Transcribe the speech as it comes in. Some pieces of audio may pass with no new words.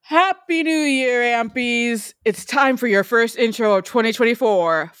Happy New Year, Ampies! It's time for your first intro of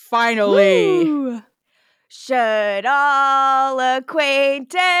 2024. Finally! Woo! Should all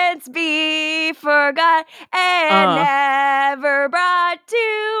acquaintance be forgot and never brought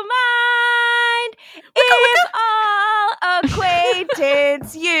to mind? If all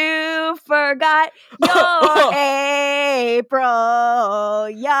acquaintance you forgot, you're April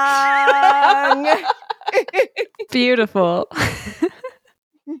Young. Beautiful.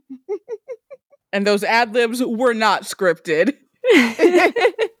 And those ad-libs were not scripted.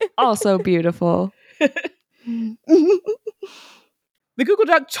 Also beautiful. The Google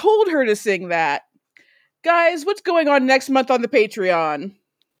Doc told her to sing that. Guys, what's going on next month on the Patreon?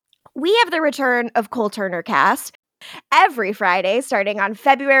 We have the return of Cole Turner Cast every Friday starting on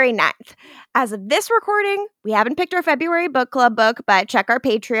February 9th. As of this recording, we haven't picked our February book club book, but check our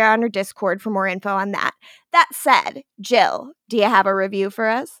Patreon or Discord for more info on that. That said, Jill, do you have a review for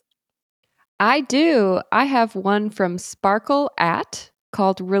us? I do. I have one from Sparkle At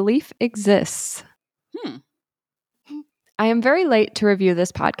called Relief Exists. I am very late to review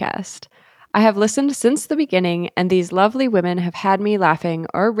this podcast. I have listened since the beginning, and these lovely women have had me laughing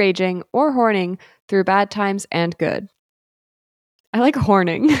or raging or horning through bad times and good. I like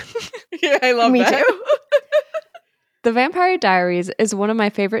horning. Yeah, I love Me that. too. The Vampire Diaries is one of my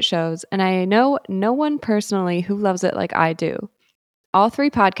favorite shows, and I know no one personally who loves it like I do. All three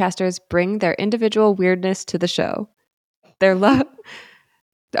podcasters bring their individual weirdness to the show. Their love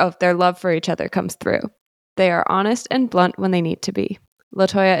for each other comes through. They are honest and blunt when they need to be.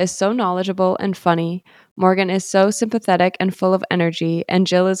 LaToya is so knowledgeable and funny. Morgan is so sympathetic and full of energy, and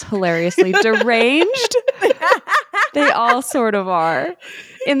Jill is hilariously deranged. They all sort of are.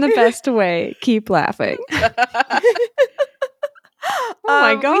 In the best way. Keep laughing. Oh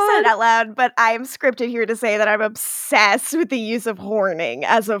my God. We said it out loud, but I'm scripted here to say that I'm obsessed with the use of horning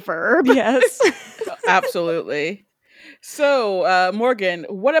as a verb. Yes. Absolutely. So, Morgan,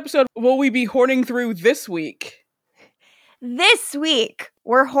 what episode will we be horning through this week? This week,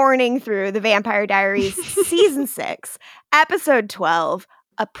 we're horning through The Vampire Diaries Season 6, Episode 12,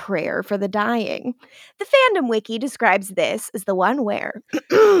 A Prayer for the Dying. The fandom wiki describes this as the one where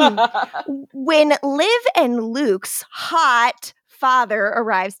when Liv and Luke's hot father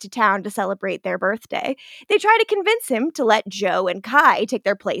arrives to town to celebrate their birthday, they try to convince him to let Joe and Kai take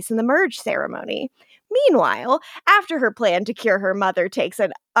their place in the merge ceremony. Meanwhile, after her plan to cure her mother takes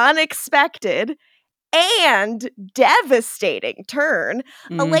an unexpected and devastating turn,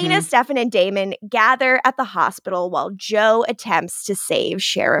 Elena, Stefan, and Damon gather at the hospital while Joe attempts to save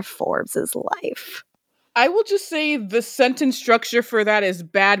Sheriff Forbes' life. I will just say the sentence structure for that is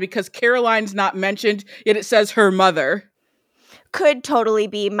bad because Caroline's not mentioned, yet it says her mother. Could totally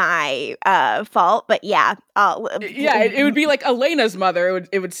be my fault, but yeah. Yeah, it would be like Elena's mother,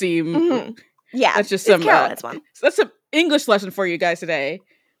 it would seem. Mm-hmm. Yeah, that's just some Caroline's one. That's an English lesson for you guys today.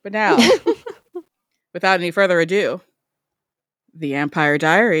 But now, without any further ado, The Vampire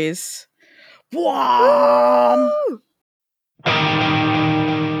Diaries. Whoa!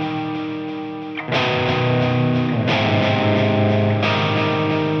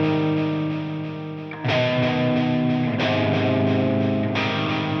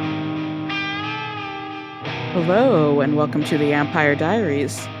 Hello, and welcome to The Vampire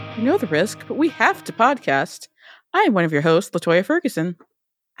Diaries. We know the risk, but we have to podcast. I'm one of your hosts, LaToya Ferguson.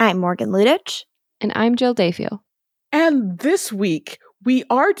 I'm Morgan Ludich. And I'm Jill Dayfield. And this week, we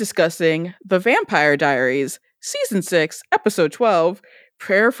are discussing The Vampire Diaries, Season 6, Episode 12,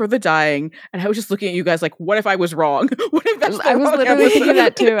 Prayer for the Dying. And I was just looking at you guys like, what if I was wrong? What if that's I was wrong literally episode? thinking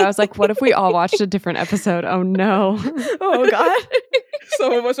that too. I was like, what if we all watched a different episode? Oh no. Oh God.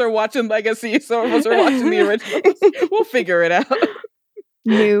 Some of us are watching Legacy, some of us are watching the originals. We'll figure it out.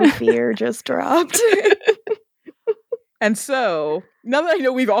 New fear just dropped. And so, now that I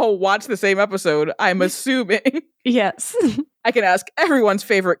know we've all watched the same episode, I'm assuming Yes. I can ask everyone's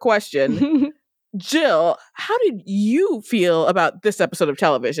favorite question. Jill, how did you feel about this episode of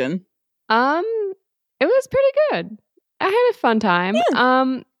television? It was pretty good. I had a fun time.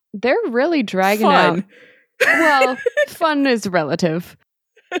 Yeah. They're really dragging out. Well, fun is relative.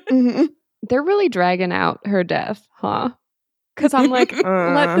 Mm-hmm. They're really dragging out her death, huh? Because I'm like,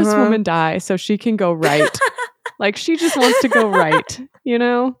 let this woman die so she can go right. Like, she just wants to go right, you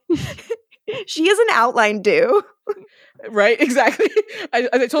know? She is an outline due. Right, exactly. As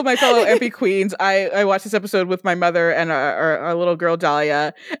I told my fellow MP queens, I watched this episode with my mother and our little girl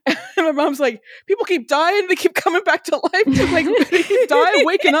Dahlia. And my mom's like, people keep dying, they keep coming back to life. Like, they keep dying,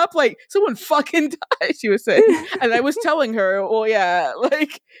 waking up, like, someone fucking died, she was saying. And I was telling her, well, yeah,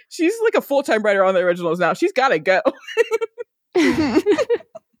 like, she's like a full-time writer on the originals now. She's gotta go.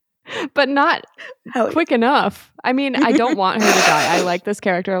 but not quick enough. I mean, I don't want her to die. I like this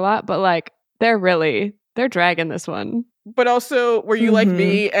character a lot, but like they're dragging this one. But also, were you like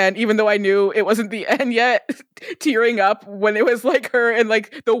me? And even though I knew it wasn't the end yet, tearing up when it was like her in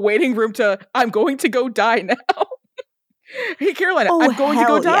like the waiting room to, I'm going to go die now. Hey, Carolina, I'm going to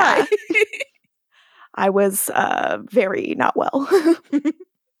go die. I was very not well.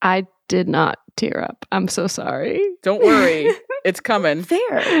 I did not tear up. I'm so sorry. Don't worry. It's coming.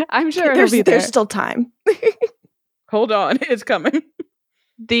 Fair. I'm sure it'll be there. There's still time. Hold on. It's coming.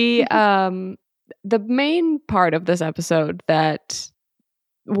 The main part of this episode that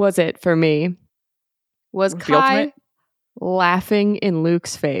was it for me was Kai laughing in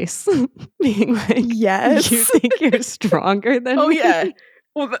Luke's face, being like, "Yes, you think you're stronger than me?" Oh yeah.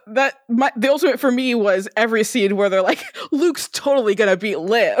 Well, the ultimate for me was every scene where they're like, Luke's totally gonna beat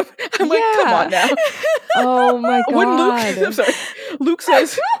Liv. I'm like, come on now. Oh my god. Luke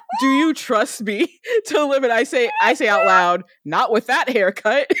says, "Do you trust me?" to Liv, and I say out loud, "Not with that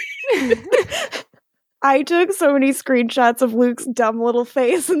haircut." I took so many screenshots of Luke's dumb little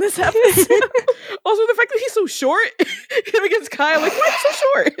face in this episode. Also, the fact that he's so short, him against Kai, like, why is he so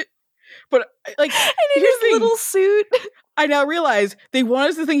short? But like, and in his little suit. I now realize they want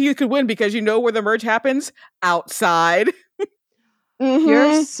us to think you could win because you know where the merge happens? Outside.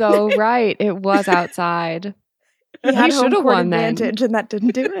 You're so right. It was outside. He should have won advantage, then. And that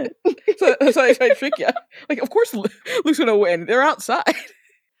didn't do it. so I trick you. Like, of course Luke's gonna win. They're outside.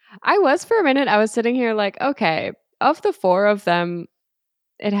 I was for a minute. I was sitting here like, okay, of the four of them,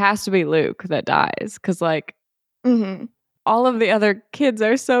 it has to be Luke that dies because, like, all of the other kids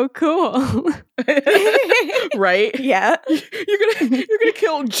are so cool, right? Yeah, you're gonna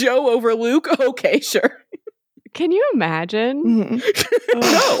kill Joe over Luke. Okay, sure. Can you imagine?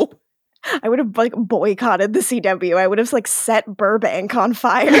 No. I would have like boycotted the CW. I would have like set Burbank on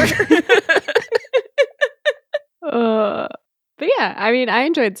fire. But yeah, I mean, I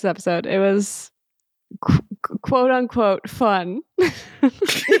enjoyed this episode. It was quote unquote fun. You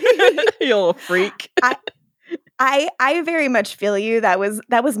little freak. I very much feel you. That was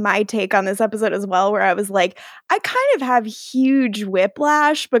my take on this episode as well, where I was like, I kind of have huge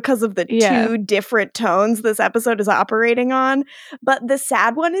whiplash because of the two different tones this episode is operating on. But the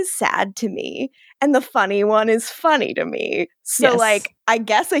sad one is sad to me, and the funny one is funny to me. So like, I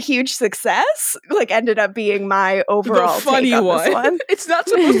guess a huge success like ended up being my overall the funny take on this one. It's not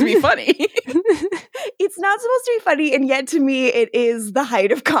supposed to be funny. It's not supposed to be funny, and yet to me, it is the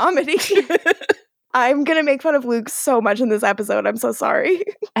height of comedy. I'm going to make fun of Luke so much in this episode. I'm so sorry.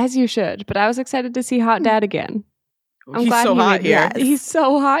 As you should. But I was excited to see Hot Dad again. I'm glad so hot here. Yes. He's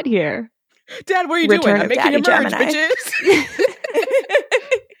so hot here. Dad, what are you doing? I'm making a merge, bitches.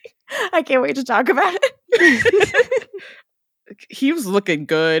 I can't wait to talk about it. He was looking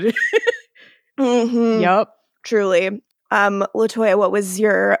good. Yup. Truly. LaToya, what was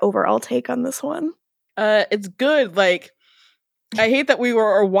your overall take on this one? It's good. Like, I hate that we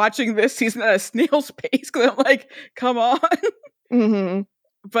are watching this season at a snail's pace because I'm like, come on.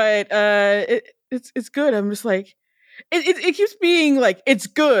 But it's good. I'm just like, it keeps being like, it's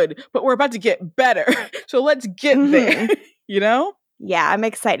good, but we're about to get better. So let's get there, you know? Yeah, I'm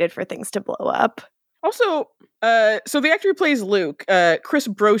excited for things to blow up. Also, so the actor who plays Luke, Chris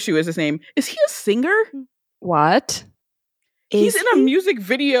Brochu is his name. Is he a singer? What? He's in a music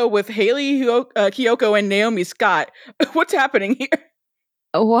video with Haley Kiyoko and Naomi Scott. What's happening here?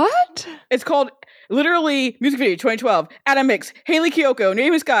 What? It's called literally music video 2012. Adam Mix, Haley Kiyoko,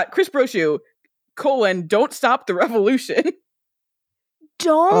 Naomi Scott, Chris Brochu, Don't Stop the Revolution.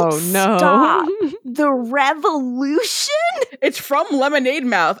 Don't stop the revolution? It's from Lemonade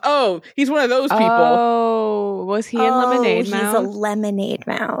Mouth. Oh, he's one of those people. Oh, was he in Lemonade Mouth? He's a Lemonade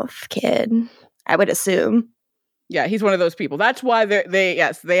Mouth kid, I would assume. Yeah, he's one of those people. That's why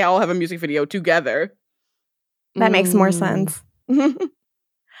they all have a music video together. That makes more sense.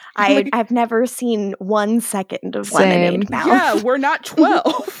 I've never seen 1 second of Lemonade Mouth. Yeah, we're not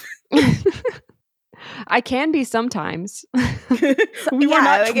 12. I can be sometimes. We were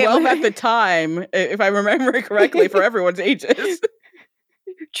not 12 at the time, if I remember correctly, for everyone's ages.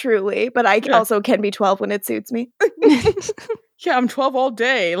 Truly, but I also can be 12 when it suits me. Yeah, I'm 12 all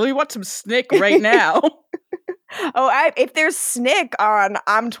day. Let me watch some Snick right now. If there's Snick on,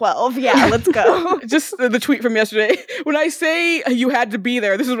 I'm 12. Yeah, let's go. Just the tweet from yesterday. When I say you had to be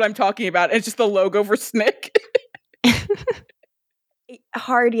there, this is what I'm talking about. It's just the logo for Snick.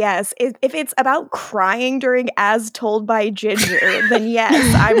 Hard yes. If it's about crying during As Told by Ginger, then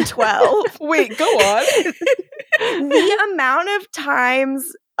yes, I'm 12. Wait, go on. The amount of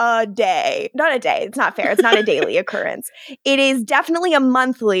times a day. Not a day. It's not fair. It's not a daily occurrence. It is definitely a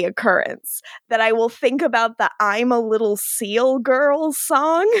monthly occurrence that I will think about the I'm a Little Seal Girl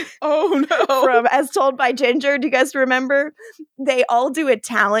song. Oh no. From As Told by Ginger. Do you guys remember? They all do a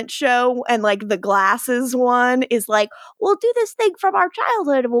talent show, and like the glasses one is like, we'll do this thing from our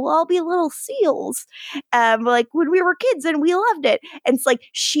childhood. We'll all be little seals. Like when we were kids and we loved it. And it's like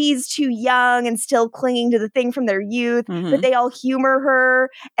she's too young and still clinging to the thing from their youth, but they all humor her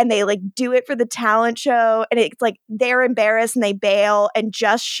and they like do it for the talent show. And it's like they're embarrassed and they bail and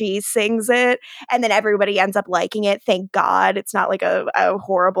just she sings it. And then everybody ends up liking it. Thank God. It's not like a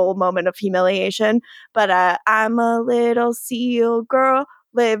horrible moment of humiliation. But I'm a little seal girl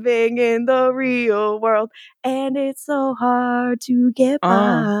living in the real world. And it's so hard to get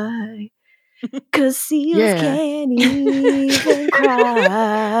by. 'Cause seals can't even cry.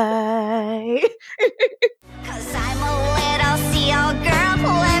 'Cause I'm a little seal girl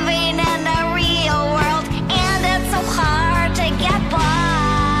living in the real world, and it's so hard to get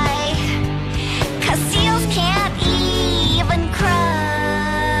by. 'Cause seals can't even cry.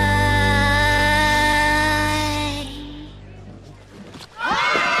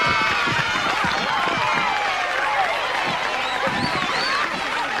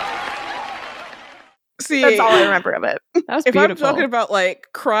 See, That's all I remember of it. That was if beautiful. I'm talking about like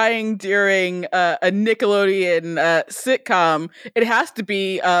crying during a Nickelodeon sitcom, it has to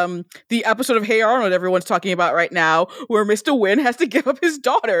be the episode of Hey Arnold everyone's talking about right now, where Mr. Wynn has to give up his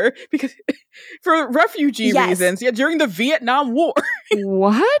daughter because for refugee reasons. Yeah, during the Vietnam War.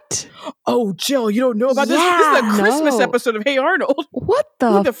 What? Oh, Jill, you don't know about this? This is the Christmas No. episode of Hey Arnold. What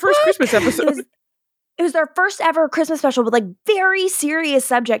The first Christmas episode. It was their first ever Christmas special with like very serious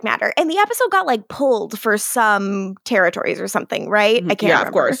subject matter. And the episode got like pulled for some territories or something, right? I can't remember.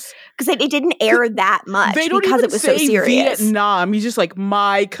 Of course. Because it didn't air that much They don't because even it was say so serious. Vietnam. He's just like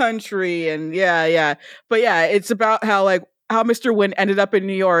my country, and yeah. But yeah, it's about how Mr. Wynn ended up in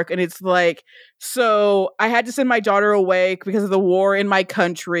New York, and it's like, so I had to send my daughter away because of the war in my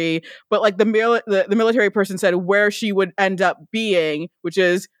country, but like the military person said where she would end up being, which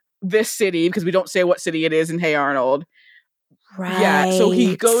is this city, because we don't say what city it is in Hey Arnold. Right. Yeah, so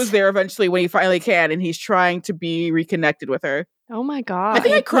he goes there eventually when he finally can, and he's trying to be reconnected with her. Oh my God. I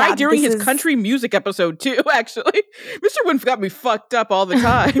think I cried during his is- country music episode too, actually. Mr. Wynn got me fucked up all the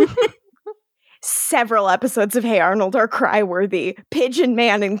time. Several episodes of Hey Arnold are cry-worthy, Pigeon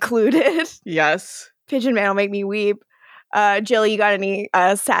Man included. Yes. Pigeon Man will make me weep. Jill, you got any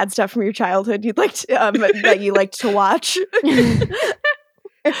sad stuff from your childhood you'd like to, that you liked to watch?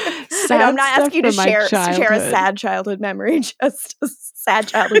 I'm not asking you to share a sad childhood memory, just sad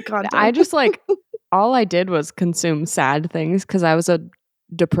childhood content. I just all I did was consume sad things because I was a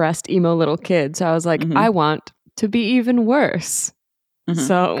depressed emo little kid. So I was like, I want to be even worse.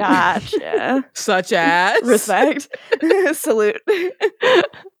 So Gotcha. Such as Respect. Salute.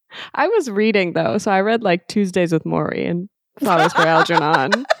 I was reading though, so I read like Tuesdays with Maury and Flowers for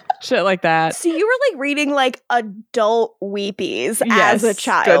Algernon. Shit like that. So you were like reading like adult weepies as a Yes,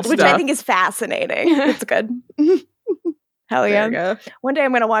 child, good which I stuff. think is fascinating. It's good. Hell There yeah. you go. One day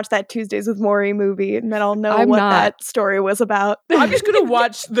I'm going to watch that Tuesdays with Maury movie and then I'll know I'm what not. that story was about. I'm just gonna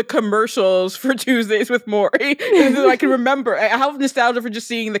watch the commercials for Tuesdays with Maury, and so I can remember. I have nostalgia for just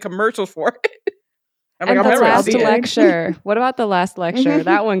seeing the commercials for it. I'm And like, the I'll never last see it. lecture. What about the last lecture?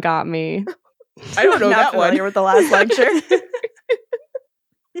 That one got me. I don't know Not that one. familiar with the last lecture.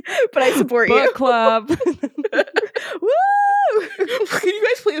 But I support you. Book club. Woo! Can you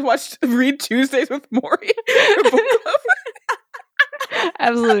guys please read Tuesdays with Maury? For book club?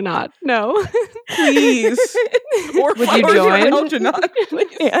 Absolutely not. No. Please. Or Would you or join? Algernon, please.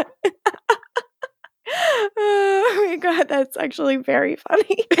 Yeah. Oh my god, that's actually very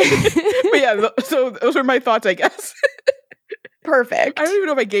funny. But yeah, so those are my thoughts, I guess. Perfect. I don't even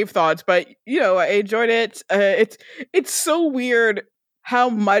know if I gave thoughts, but I enjoyed it. It's so weird how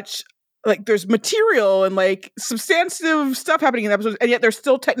much there's material and substantive stuff happening in the episodes, and yet they're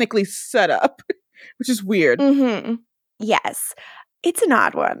still technically set up, which is weird. Mm-hmm. Yes, it's an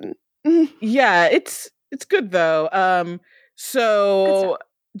odd one. Yeah, it's good though. So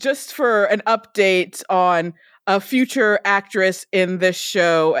just for an update on a future actress in this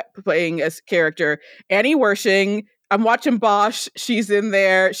show playing as character, Annie Wershing. I'm watching Bosch. She's in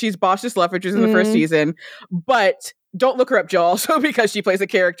there. She's Bosch's love interest in the first season, but don't look her up, Joel. Also, because she plays a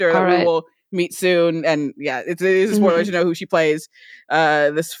character that we will meet soon, and yeah, it is a spoiler to know who she plays.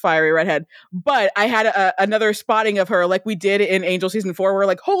 This fiery redhead. But I had another spotting of her, like we did in Angel season 4. We're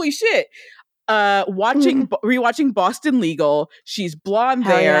like, holy shit! Rewatching Boston Legal. She's blonde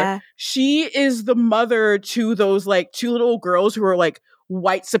there. Yeah. She is the mother to those 2 little girls who are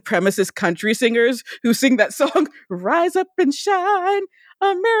white supremacist country singers who sing that song, Rise Up and Shine,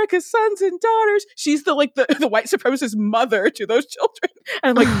 America's sons and daughters. She's the white supremacist mother to those children.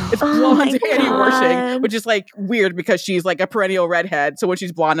 And it's blonde Annie Wershing, which is weird because she's a perennial redhead. So when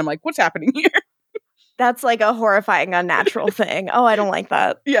she's blonde, I'm like, what's happening here? That's a horrifying unnatural thing. Oh, I don't like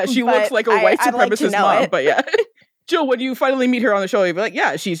that. Yeah, she looks like a white supremacist mom, but yeah. Jill, when you finally meet her on the show, you'll be like,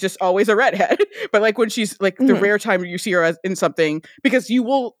 yeah, she's just always a redhead. But when she's the rare time you see her in something, because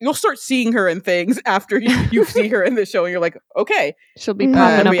you'll start seeing her in things after you see her in the show, and you're like, okay. She'll be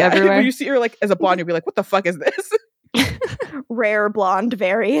popping up everywhere. When you see her as a blonde, you'll be like, what the fuck is this? Rare blonde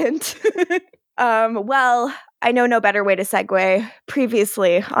variant. Well, I know no better way to segue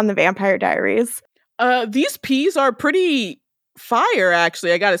previously on the Vampire Diaries. These peas are pretty fire,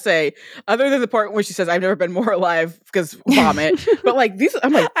 actually, I gotta say. Other than the part where she says, I've never been more alive because vomit. But these,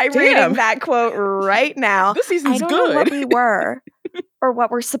 I'm like, I'm reading that quote right now. This season's I don't good. know what we were or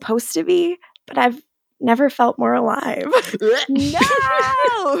what we're supposed to be, but I've never felt more alive.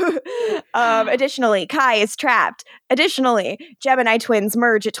 No! Additionally, Kai is trapped. Additionally, Gemini twins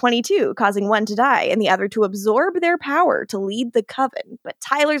merge at 22, causing one to die and the other to absorb their power to lead the coven. But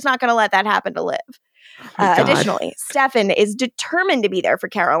Tyler's not going to let that happen to live. Additionally, Stefan is determined to be there for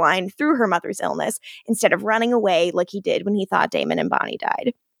Caroline through her mother's illness instead of running away like he did when he thought Damon and Bonnie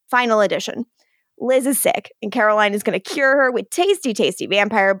died. Final addition. Liz is sick, and Caroline is going to cure her with tasty, tasty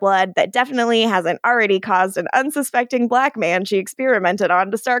vampire blood that definitely hasn't already caused an unsuspecting black man she experimented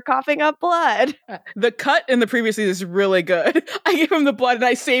on to start coughing up blood. The cut in the previous season is really good. I gave him the blood and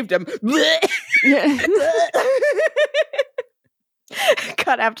I saved him.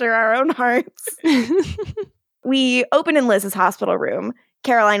 Cut after our own hearts. We open in Liz's hospital room.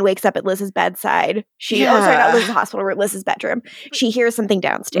 Caroline wakes up at Liz's bedside. Not Liz's hospital room, Liz's bedroom. She hears something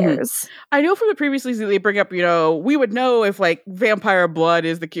downstairs. I know from the previous season they bring up, we would know if vampire blood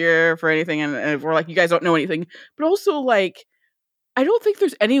is the cure for anything, and if we're you guys don't know anything. But also I don't think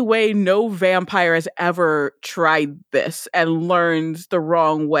there's any way no vampire has ever tried this and learned the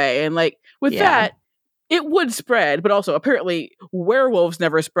wrong way. And with that, it would spread, but also apparently werewolves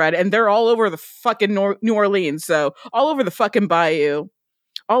never spread, and they're all over the fucking New Orleans, so all over the fucking bayou,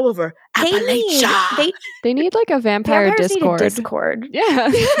 all over Appalachia. They need a vampire Discord. Need a Discord.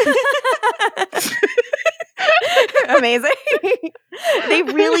 Yeah. Amazing. They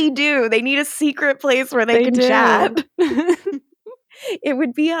really do. They need a secret place where they can chat. It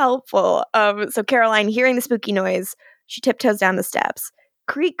would be helpful. So Caroline, hearing the spooky noise, she tiptoes down the steps.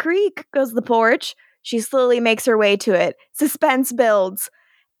 Creak, creak goes the porch. She slowly makes her way to it. Suspense builds.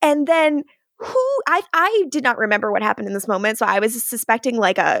 And then I did not remember what happened in this moment, so I was suspecting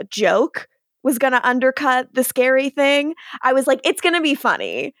a joke was going to undercut the scary thing. I was like, it's going to be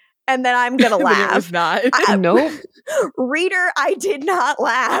funny. And then I'm going to laugh. But it was not. Nope. Reader, I did not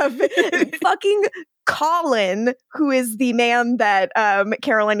laugh. Fucking Colin, who is the man that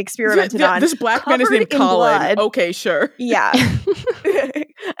Caroline experimented on. This black man is named Colin. Blood. Okay, sure. Yeah.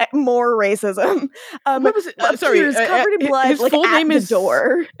 More racism. What was it? Sorry, he was covered in blood. His full name is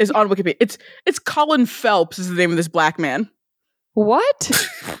door. Is on Wikipedia. It's Colin Phelps is the name of this black man. What?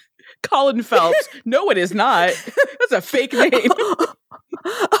 Colin Phelps. No, it is not. That's a fake name.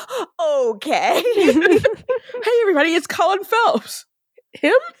 Okay. Hey, everybody, it's Colin Phelps.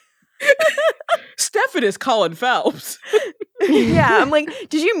 Him? Stefan is Colin Phelps. Yeah, I'm like,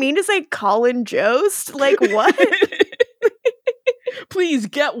 did you mean to say Colin Jost? What? Please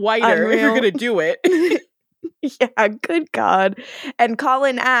get whiter if you're going to do it. Yeah, good God. And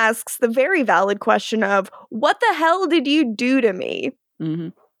Colin asks the very valid question of, what the hell did you do to me? Mm-hmm.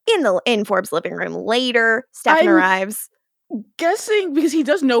 In Forbes' living room later, Stefan arrives. Guessing because he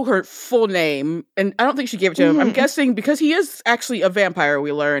does know her full name, and I don't think she gave it to him. I'm guessing because he is actually a vampire,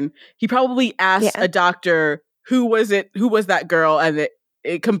 we learn. He probably asked a doctor who was that girl, and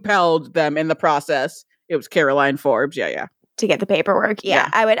it compelled them in the process. It was Caroline Forbes. Yeah. To get the paperwork. Yeah.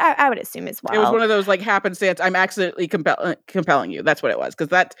 I would assume as well. It was one of those happenstance. I'm accidentally compelling you. That's what it was. Because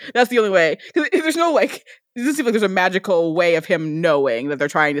that's the only way. Because there's no it doesn't seem like there's a magical way of him knowing that they're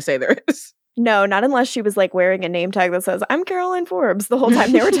trying to say there is. No, not unless she was wearing a name tag that says, I'm Caroline Forbes the whole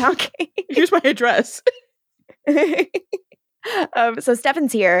time they were talking. Here's my address. So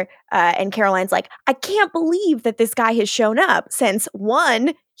Stefan's here, and Caroline's like, I can't believe that this guy has shown up since,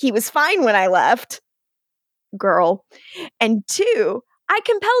 1, he was fine when I left. Girl. And 2, I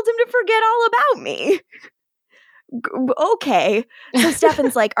compelled him to forget all about me. Okay. So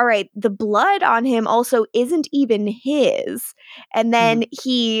Stefan's like, all right, the blood on him also isn't even his. And then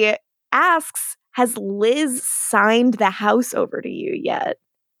he asks, has Liz signed the house over to you yet?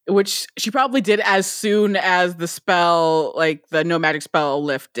 which she probably did as soon as the spell, like the no magic spell,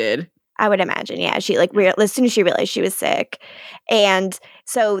 lifted. I would imagine, yeah. She as soon as she realized she was sick. And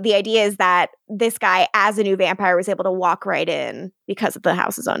so the idea is that this guy, as a new vampire, was able to walk right in because the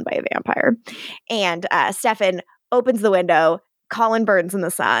house is owned by a vampire. And Stefan opens the window, Colin burns in the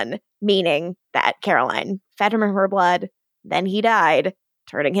sun, meaning that Caroline fed him her blood, then he died,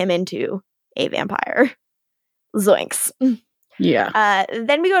 turning him into a vampire. Zoinks. Yeah.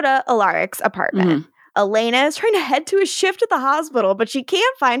 Then we go to Alaric's apartment. Mhm. Elena is trying to head to a shift at the hospital, but she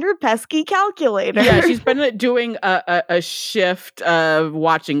can't find her pesky calculator. Yeah, she's been doing a shift of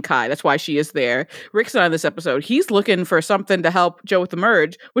watching Kai. That's why she is there. Rick's not on this episode. He's looking for something to help Joe with the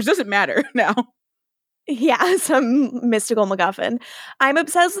merge, which doesn't matter now. Yeah, some mystical MacGuffin. I'm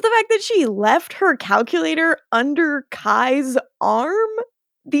obsessed with the fact that she left her calculator under Kai's arm.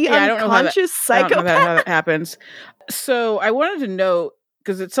 The unconscious psychopath. I don't know how that happens. So I wanted to note,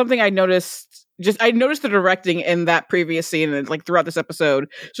 because it's something I noticed. I noticed the directing in that previous scene and like throughout this episode.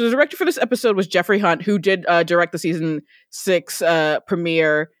 So the director for this episode was Jeffrey Hunt, who did direct the season 6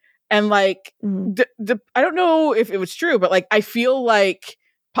 premiere. And like, I don't know if it was true, but like, I feel like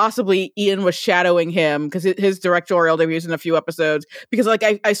possibly Ian was shadowing him because his directorial debuts in a few episodes. Because like,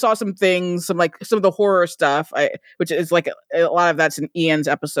 I saw some things, some of the horror stuff, which is like a lot of that's in Ian's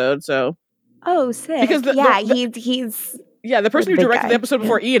episode. So, oh, sick. Because he's. Yeah, the person who directed the episode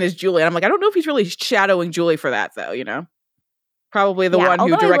before Ian is Julie. And I'm like, I don't know if he's really shadowing Julie for that, though, you know? Probably the one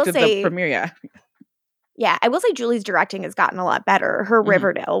who directed the premiere, yeah. Yeah, I will say Julie's directing has gotten a lot better. Her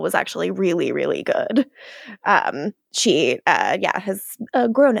Riverdale was actually really, really good. She, has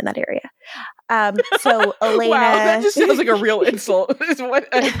grown in that area. So Elena... Wow, that just sounds like a real insult. I'm so sorry.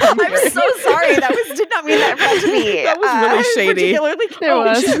 That did not mean that in front of me. That was really shady.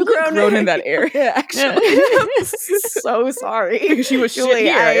 She's really grown in that area, actually. I'm so sorry. Because she was Julie,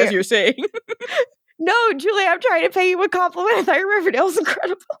 shit here, as you're saying. No, Julie, I'm trying to pay you a compliment. I thought Riverdale's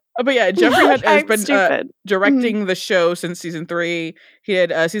incredible. But yeah, Jeffrey Hunt has been directing the show since season 3. He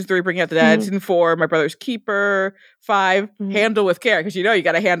had season 3, Bringing Out the Dead, season 4, My Brother's Keeper, 5, Handle with Care, because you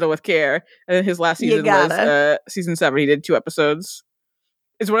got to handle with care. And then his last season was season 7. He did 2 episodes.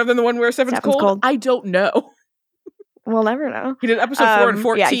 Is one of them the one where Seven's cold? I don't know. We'll never know. He did episode 4 and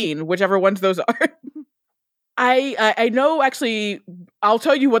 14, whichever ones those are. I know, actually, I'll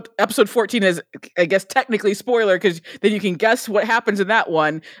tell you what episode 14 is, I guess, technically spoiler, because then you can guess what happens in that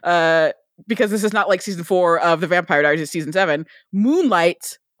one, because this is not like season 4 of The Vampire Diaries, it's season 7.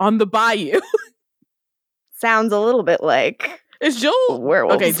 Moonlight on the Bayou. Sounds a little bit like... Is Jill...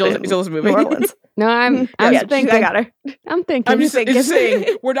 Werewolves. Okay, Jill's moving. New Orleans. No, I'm thinking. I got her. I'm thinking. I'm just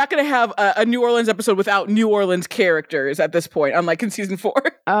saying, we're not going to have a New Orleans episode without New Orleans characters at this point, unlike in season 4,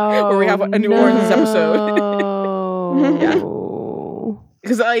 where we have a New Orleans episode. Yeah.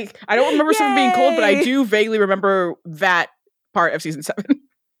 Because I don't remember something being cold, but I do vaguely remember that part of season 7.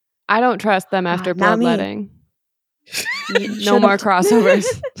 I don't trust them after bloodletting. No more crossovers.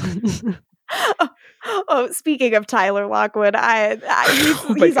 Oh, speaking of Tyler Lockwood,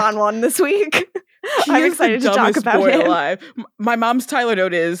 he's on one this week. I'm excited to talk about him. Alive. My mom's Tyler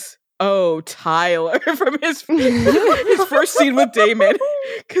note is, oh, Tyler, from his first scene with Damon.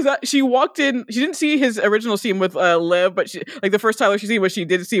 Because she walked in, she didn't see his original scene with Liv, but she, like the first Tyler she seen, what she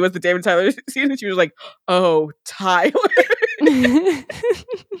did see was the Damon Tyler scene, and she was like, oh, Tyler.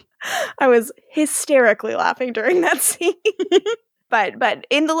 I was hysterically laughing during that scene. But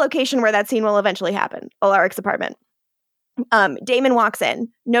in the location where that scene will eventually happen, Alaric's apartment, Damon walks in,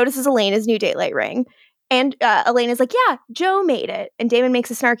 notices Elena's new daylight ring, and Elena's like, yeah, Joe made it. And Damon makes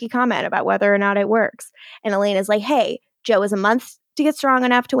a snarky comment about whether or not it works. And Elena's like, hey, Joe is a month to get strong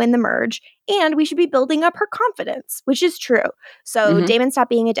enough to win the merge, and we should be building up her confidence, which is true. So Damon stopped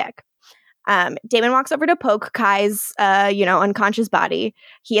being a dick. Damon walks over to poke Kai's, unconscious body.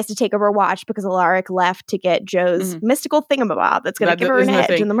 He has to take over watch because Alaric left to get Joe's mystical thingamabob that's going to give her an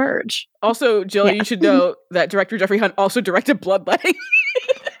edge in the merge. Also, Jill, you should know that director Jeffrey Hunt also directed Bloodletting.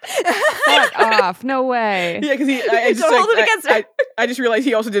 Fuck off. No way. Yeah, because Don't hold it against him. I just realized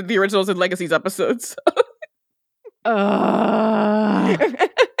he also did the originals and Legacies episodes. So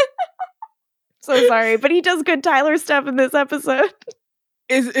sorry, but he does good Tyler stuff in this episode.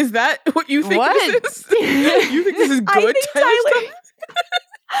 Is that what you think this is? You think this is good Tyler stuff?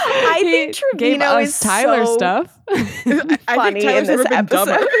 I think Trevino is Tyler stuff. funny I think Tyler's in this never been episode.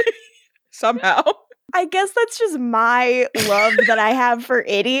 dumber. Somehow. I guess that's just my love that I have for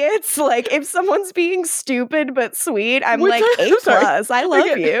idiots. Like, if someone's being stupid but sweet, I'm like, A+. I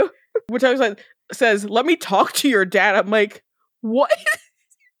love you. Which I was like, says, let me talk to your dad. I'm like, what?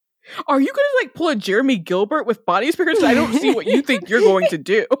 Are you going to like pull a Jeremy Gilbert with body speakers? I don't see what you think you're going to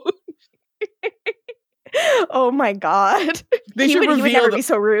do. Oh my God. They he should would reveal never be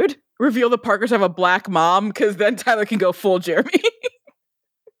so rude. reveal the Parkers have a black mom, because then Tyler can go full Jeremy.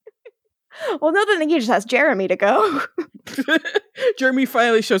 Well, no, then he just has Jeremy to go. Jeremy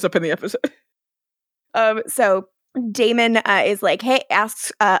finally shows up in the episode. So Damon is like, hey,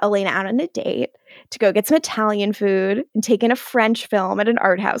 asks Elena out on a date to go get some Italian food and take in a French film at an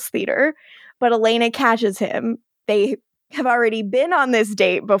art house theater. But Elena catches him. They have already been on this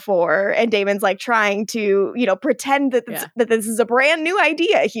date before, and Damon's like trying to, pretend that this is a brand new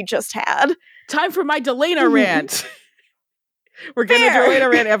idea he just had. Time for my Delana rant. We're getting a Delana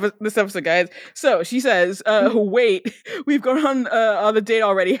rant this episode, guys. So she says, wait, we've gone on the date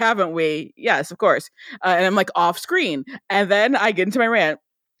already, haven't we? Yes, of course. And I'm like, off screen. And then I get into my rant.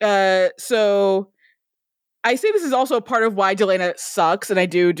 So I say this is also part of why Delana sucks, and I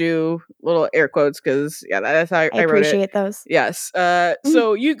do little air quotes because that's how I wrote it. I appreciate those. Yes.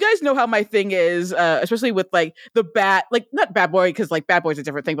 So you guys know how my thing is, especially with like the not bad boy, because like bad boy's a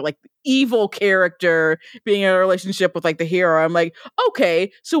different thing, but like the evil character being in a relationship with like the hero. I'm like,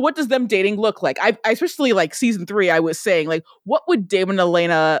 okay, so what does them dating look like? I especially like season 3, I was saying like, what would Damon and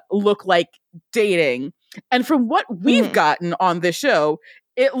Elena look like dating? And from what we've gotten on this show,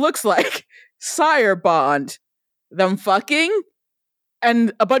 it looks like sire bond, them fucking,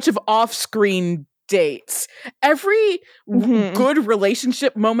 and a bunch of off-screen dates. Every good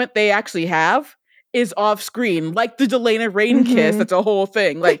relationship moment they actually have is off-screen, like the Delana Rain kiss. That's a whole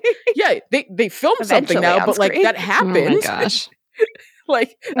thing. Like, yeah, they filmed something now, but like that happened. Oh my gosh.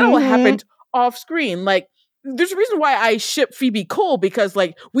 Like that all happened off-screen. Like, there's a reason why I ship Phoebe Cole, because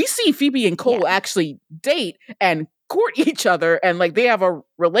like we see Phoebe and Cole actually date and court each other, and like they have a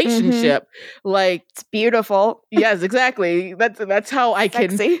relationship. Like, it's beautiful. Yes, exactly. That's how I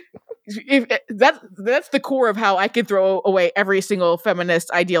can. If that's the core of how I can throw away every single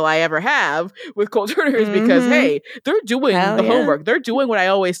feminist ideal I ever have with Cole Turner, is because hey, they're doing the homework. They're doing what I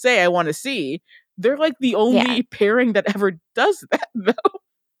always say I want to see. They're like the only pairing that ever does that, though.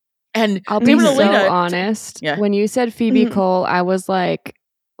 And I'll be so honest. When you said Phoebe Cole, I was like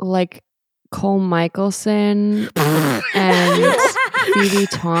Cole Michelson and Phoebe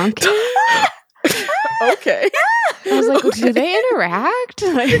Tonkin. Okay. I was like, do they interact?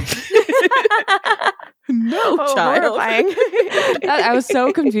 No, child. I was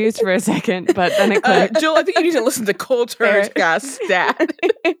so confused for a second, but then it clicked. Jill, I think you need to listen to Cole Turner's cast stat.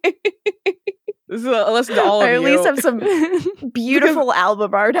 This is a lesson to all of you. I at least have some beautiful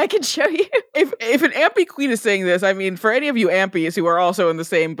album art I can show you. If an Ampy queen is saying this, I mean, for any of you Ampies who are also in the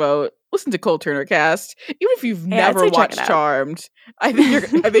same boat, listen to Cole Turner cast. Even if you've never watched Charmed, I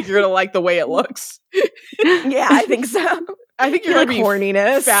think you're gonna like the way it looks. Yeah, I think so. I think you're gonna be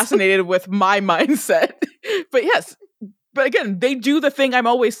horniness. Fascinated with my mindset. But yes, but again, they do the thing I'm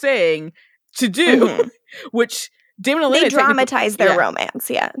always saying to do, which Damon and Elena dramatize their romance.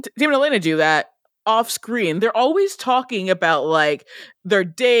 Yeah, Damon and Elena do that off screen. They're always talking about like their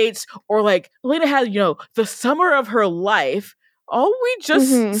dates, or like Elena had, the summer of her life. All we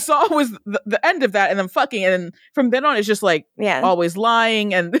just saw was the end of that, and then fucking, and then from then on it's just like always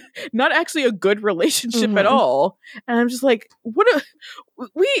lying and not actually a good relationship at all. And I'm just like,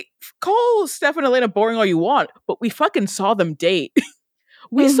 we call Steph and Elena boring all you want, but we fucking saw them date.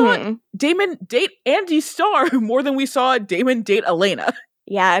 We saw Damon date Andy Starr more than we saw Damon date Elena.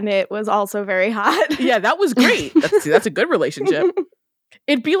 Yeah, and it was also very hot. Yeah, that was great. That's a good relationship.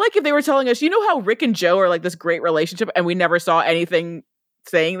 It'd be like if they were telling us, how Rick and Joe are like this great relationship, and we never saw anything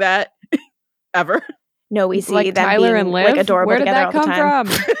saying that ever. No, we see like them Tyler being, and Liv. Like, adorable Where did together that all the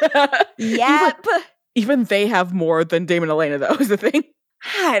come time. from? Yep. Even they have more than Damon and Elena, though, is the thing.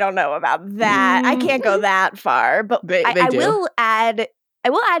 I don't know about that. I can't go that far, but I will add. I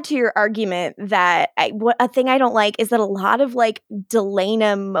will add to your argument that a thing I don't like is that a lot of like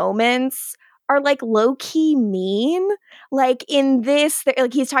Delana moments are like low key mean. Like in this,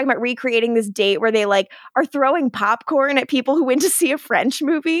 like he's talking about recreating this date where they like are throwing popcorn at people who went to see a French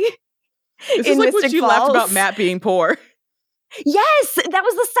movie. This is like what you laughed about Matt being poor. Yes, that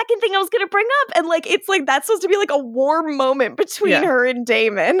was the second thing I was going to bring up. And like, it's like, that's supposed to be like a warm moment between her and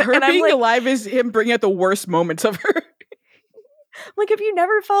Damon. Her and being alive is him bringing out the worst moments of her. Like, have you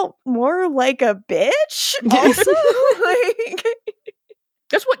never felt more like a bitch? Also, like,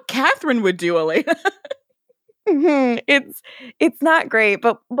 that's what Catherine would do, Elena. It's not great,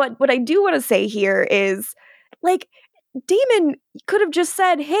 but what I do want to say here is, like, Damon could have just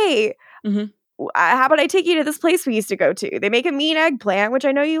said, "Hey, how about I take you to this place we used to go to? They make a mean eggplant, which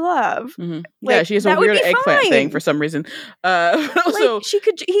I know you love. Yeah, Like, she has a that would weird be eggplant thing fine. for some reason. But also, Like,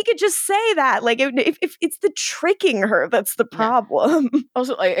 he could just say that. Like, if it's the tricking her that's the problem.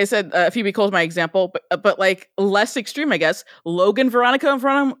 also, like I said, Phoebe Cole's my example, but like less extreme, I guess. Logan, Veronica, and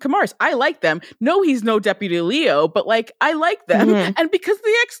Veronica Mars. I like them. No, he's no Deputy Leo, but like I like them, Mhm. and because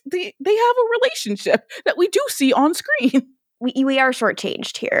they have a relationship that we do see on screen. We are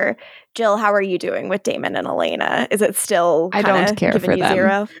shortchanged here. Jill, how are you doing with Damon and Elena? Is it still I kinda don't care giving for you them.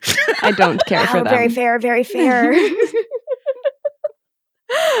 0? I don't care for Oh, them. very fair, very fair.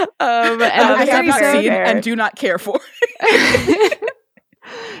 The end of I this have not episode, seen and do not care for. the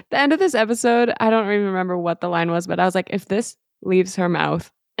end of this episode, I don't even remember what the line was, but I was like, if this leaves her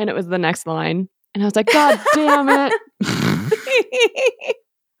mouth, and it was the next line, and I was like, God damn it.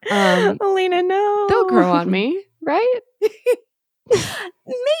 Elena, no. They'll grow on me, right?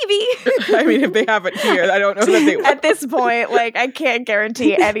 Maybe. I mean, if they have it here, I don't know that they will. At this point, like, I can't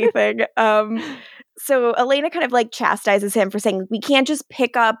guarantee anything. So Elena kind of like chastises him for saying, we can't just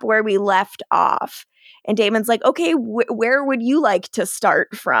pick up where we left off. And Damon's like, okay, where would you like to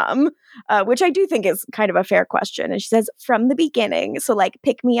start from? Which I do think is kind of a fair question. And she says, from the beginning. So like,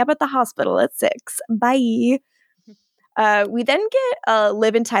 pick me up at the hospital at 6. Bye. We then get a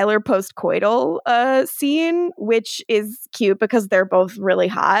Liv and Tyler post-coital scene, which is cute because they're both really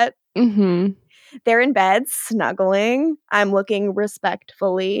hot. Mm-hmm. They're in bed, snuggling. I'm looking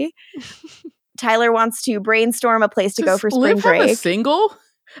respectfully. Tyler wants to brainstorm a place to go for spring Liv have a break. single?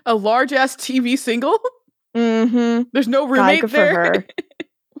 A large-ass TV single? Mm-hmm. There's no God, roommate good there? for her.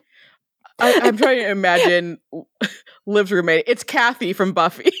 I'm trying to imagine Liv's roommate. It's Kathy from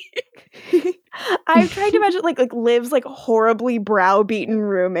Buffy. I'm trying to imagine like Liv's like horribly browbeaten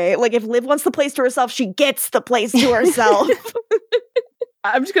roommate. Like if Liv wants the place to herself, she gets the place to herself.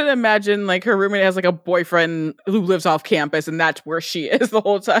 I'm just gonna imagine like her roommate has like a boyfriend who lives off campus, and that's where she is the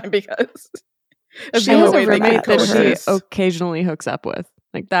whole time because She the only has way a they can roommate that she coexist. occasionally hooks up with.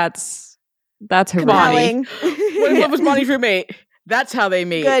 Like that's her Bonnie. roommate. What if Liv was Bonnie's roommate? That's how they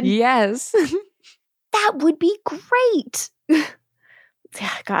meet. Good. Yes. That would be great.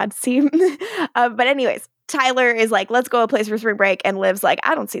 God, see. But anyways, Tyler is like, let's go a place for spring break. And Liv's like,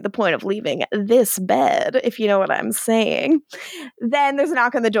 I don't see the point of leaving this bed, if you know what I'm saying. Then there's a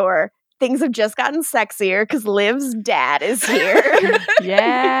knock on the door. Things have just gotten sexier because Liv's dad is here.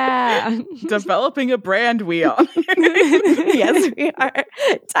 Yeah. Developing a brand we are. Yes, we are.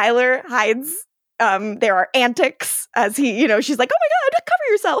 Tyler hides. There are antics as he, she's like, oh my God,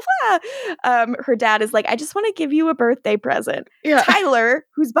 cover yourself. Her dad is like, I just want to give you a birthday present. Yeah. Tyler,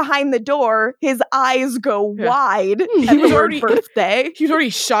 who's behind the door, his eyes go wide He at was the word already- birthday. He was already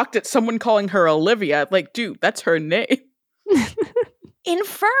shocked at someone calling her Olivia. Like, dude, that's her name.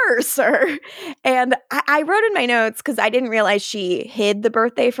 Infer, sir. And I wrote in my notes, because I didn't realize she hid the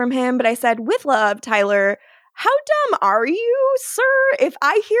birthday from him, but I said, with love, Tyler, how dumb are you, sir? If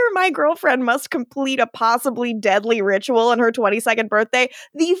I hear my girlfriend must complete a possibly deadly ritual on her 22nd birthday,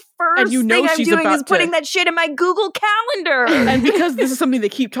 the first you know thing I'm she's doing about is putting to- that shit in my Google Calendar. And because this is something they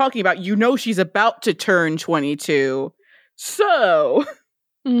keep talking about, you know she's about to turn 22. So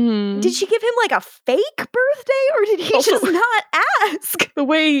Mhm. Did she give him like a fake birthday, or did he Also- just not ask? the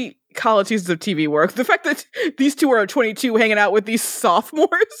way college seasons of TV work, the fact that these two are 22 hanging out with these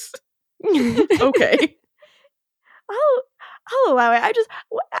sophomores. Okay. I'll allow it.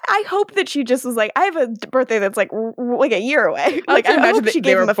 I hope that she just was like, I have a birthday that's like like a year away. Like I imagine hope that she they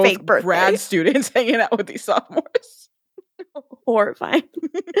gave were him a both fake birthday. grad students hanging out with these sophomores. Horrifying.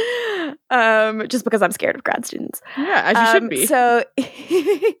 Just because I'm scared of grad students. Yeah, as you should be. So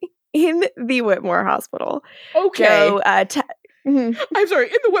in the Whitmore Hospital, Okay. Joe, Mhm. I'm sorry.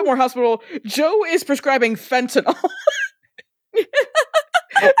 In the Whitmore Hospital, Joe is prescribing fentanyl.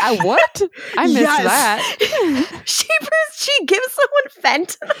 What? I missed Yes. that. she gives someone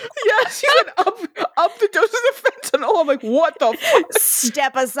fentanyl. Yes, she said up the doses of fentanyl. I'm like, what the fuck?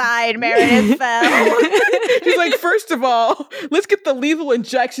 Step aside, Meredith Fell. She's like, first of all, let's get the lethal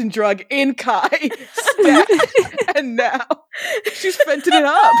injection drug in Kai. Stat. And now she's fenting it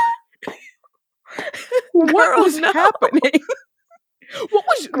up. What Girl, was no. happening?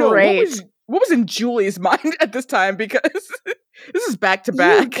 Great. What was in Julie's mind at this time? Because this is back to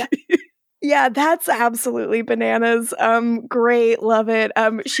back. Yeah, that's absolutely bananas. Great, love it.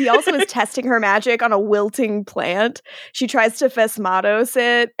 She also is testing her magic on a wilting plant. She tries to Phasmatos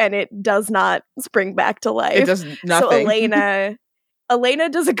it, and it does not spring back to life. It does nothing. So Elena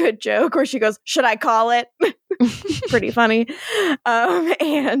does a good joke where she goes, "Should I call it?" Pretty funny.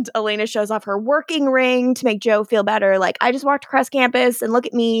 And Elena shows off her working ring to make Joe feel better. Like, I just walked across campus, and look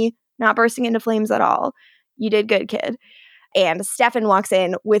at me. not bursting into flames at all. You did good, kid. And Stefan walks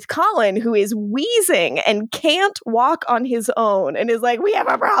in with Colin, who is wheezing and can't walk on his own and is like, we have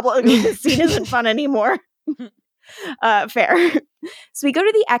a problem. This scene isn't fun anymore. Fair. So we go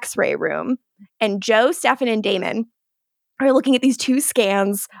to the x-ray room, and Joe, Stefan, and Damon are looking at these 2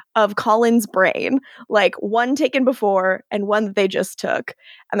 scans of Colin's brain, like one taken before and one that they just took.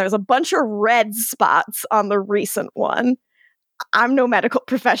 And there's a bunch of red spots on the recent one. I'm no medical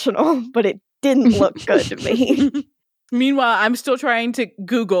professional, but it didn't look good to me. Meanwhile, I'm still trying to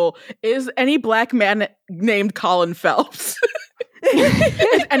Google, is any black man named Colin Phelps?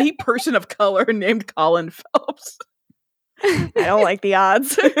 Is any person of color named Colin Phelps? I don't like the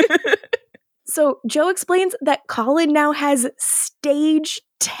odds. So Joe explains that Colin now has stage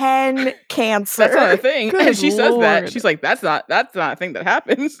 10 cancer. That's not a thing. Good And she says that. Lord. She's like, that's not a thing that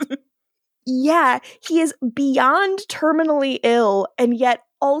happens. Yeah, he is beyond terminally ill and yet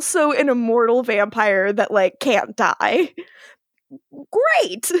also an immortal vampire that, like, can't die.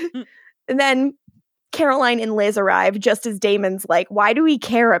 Great! And then Caroline and Liz arrive just as Damon's like, why do we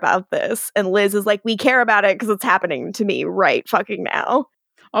care about this? And Liz is like, we care about it because it's happening to me right fucking now.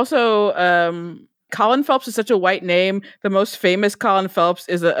 Also, Colin Phelps is such a white name. The most famous Colin Phelps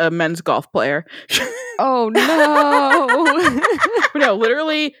is a men's golf player. Oh, no. But no,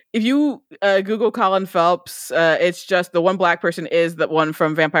 literally, if you Google Colin Phelps, it's just the one black person is the one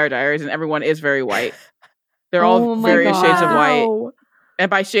from Vampire Diaries, and everyone is very white. They're Oh all my various shades of God. white. Wow. And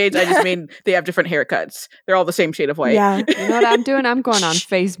by shades, I just mean they have different haircuts. They're all the same shade of white. Yeah. You know what I'm doing? I'm going on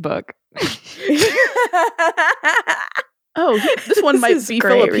Facebook. Oh, this one This might is be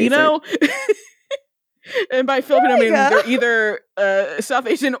great Filipino. And by Filipino, I There you mean go. they're either South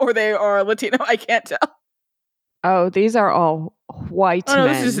Asian or they are Latino. I can't tell. Oh, these are all white Oh no,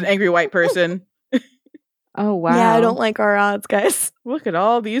 men. this is just an angry white person. Oh, wow. Yeah, I don't like our odds, guys. Look at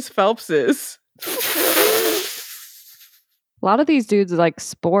all these Phelpses. A lot of these dudes like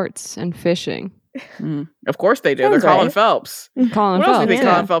sports and fishing. Of course they do. Sounds They're Colin right. Phelps. Colin What else do you Phelps. think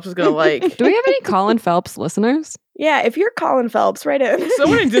yeah. Colin Phelps is going to like? Do we have any Colin Phelps listeners? Yeah, if you're Colin Phelps, write in.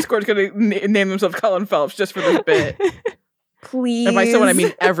 Someone in Discord is going to name themselves Colin Phelps just for this bit. Please. And by someone, I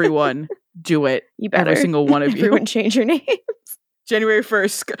mean everyone. Do it. You better. Every single one of you. Everyone change your name. January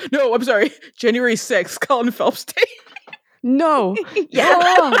 1st. No, I'm sorry. January 6th, Colin Phelps Day. No. Yeah.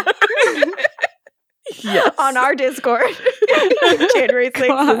 Oh. Yes. On our Discord. January 6th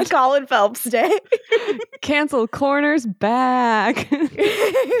God. is Colin Phelps Day. Cancel Corner's back.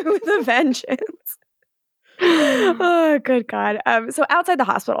 With a vengeance. Oh, good God. So outside the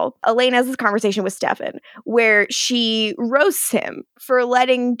hospital, Elaine has this conversation with Stefan where she roasts him for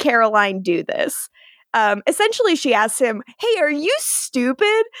letting Caroline do this. Essentially, she asks him, hey, are you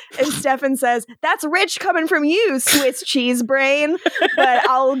stupid? And Stefan says, that's rich coming from you, Swiss cheese brain. But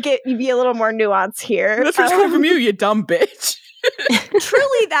I'll give you a little more nuance here. That's what's coming from you dumb bitch.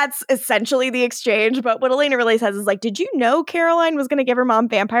 Truly, that's essentially the exchange. But what Elena really says is like, did you know Caroline was going to give her mom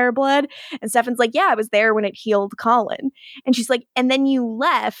vampire blood? And Stefan's like, yeah, I was there when it healed Colin. And she's like, and then you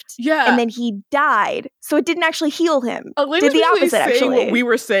left. Yeah. And then he died. So it didn't actually heal him. Elena's Did the really opposite, saying actually. what we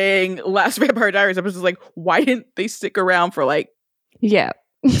were saying last Vampire Diaries episode is like, why didn't they stick around for like Yeah.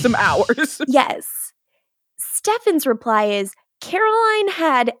 some hours? Yes. Stefan's reply is, Caroline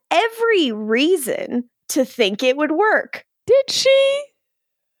had every reason to think it would work. Did she?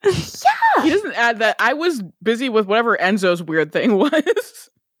 He doesn't add that. I was busy with whatever Enzo's weird thing was.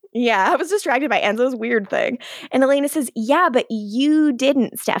 Yeah, I was distracted by Enzo's weird thing. And Elena says, yeah, but you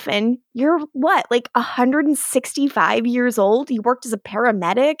didn't, Stefan. You're what, like 165 years old? You worked as a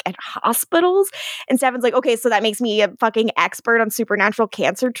paramedic at hospitals? And Stefan's like, okay, so that makes me a fucking expert on supernatural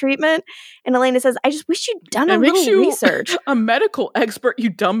cancer treatment. And Elena says, I just wish you'd done a It makes little you research. a medical expert,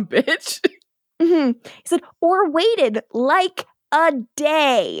 you dumb bitch. He said, or waited like a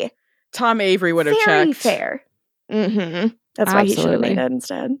day. Tom Avery would have Very checked. fair. That's why he should have Absolutely. made it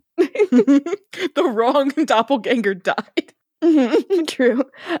instead. The wrong doppelganger died. True.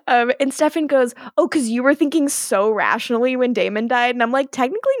 And Stefan goes, oh, because you were thinking so rationally when Damon died. And I'm like,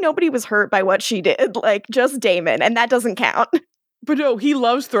 technically nobody was hurt by what she did. Like, just Damon. And that doesn't count. But no, he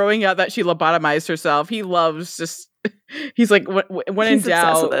loves throwing out that she lobotomized herself. He loves just... He's like, when in He's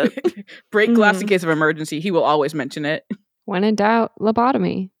obsessed doubt, with break glass in case of emergency. He will always mention it. When in doubt,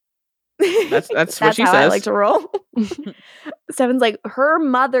 lobotomy. That's what she how says. I like to roll. Stefan's like, her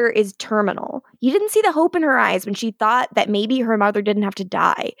mother is terminal. You didn't see the hope in her eyes when she thought that maybe her mother didn't have to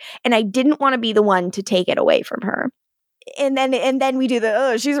die. And I didn't want to be the one to take it away from her. And then we do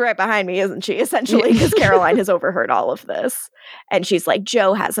the, she's right behind me, isn't she? Essentially, because Caroline has overheard all of this. And she's like,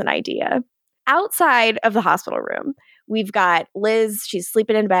 Joe has an idea. Outside of the hospital room, we've got Liz. She's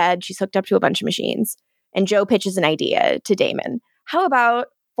sleeping in bed. She's hooked up to a bunch of machines. And Joe pitches an idea to Damon. How about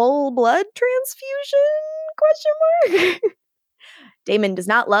full blood transfusion? Damon does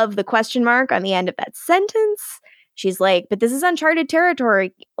not love the question mark on the end of that sentence. She's like, but this is uncharted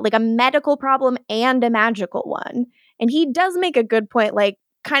territory, like a medical problem and a magical one. And he does make a good point, like,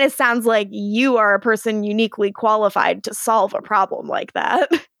 kind of sounds like you are a person uniquely qualified to solve a problem like that.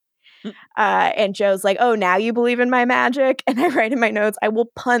 And Joe's like, oh, now you believe in my magic? And I write in my notes, I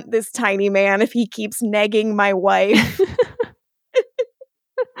will punt this tiny man if he keeps negging my wife.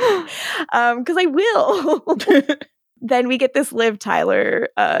 Because I will. Then we get this Liv Tyler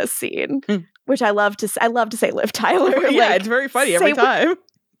scene, which I love to say Liv Tyler. Yeah, like, it's very funny every time.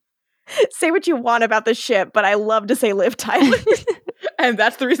 Say what you want about the ship, but I love to say Liv Tyler. And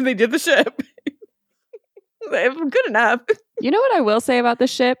that's the reason they did the ship. Good enough. You know what I will say about the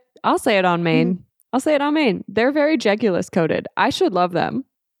ship? I'll say it on Maine. I'll say it on Maine. They're very Jegulus coded. I should love them.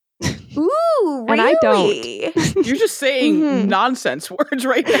 Ooh, really? And I don't. You're just saying nonsense words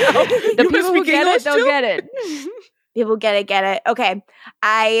right now. The people who get it, they'll get it. People get it. Okay.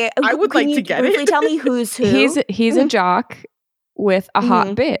 I would like to get it. Tell me who's who. He's a jock with a hot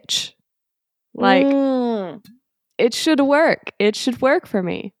bitch. Like, it should work. It should work for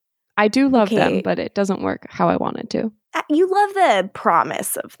me. I do love them, but it doesn't work how I want it to. You love the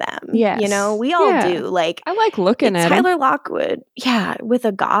promise of them. Yes. You know, we all do. Like, I like looking at Tyler Lockwood, with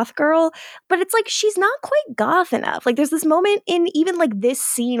a goth girl, but it's like she's not quite goth enough. Like, there's this moment in even like this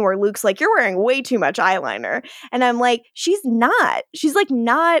scene where Luke's like, you're wearing way too much eyeliner. And I'm like, she's not. She's like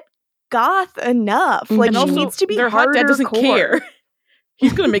not goth enough. Like, and she also, needs to be their hot dad doesn't care.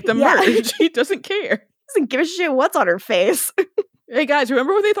 He's going to make them merge. He doesn't care. Doesn't give a shit what's on her face. Hey guys,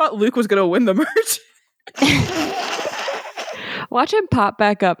 remember when they thought Luke was going to win the merge? Watch him pop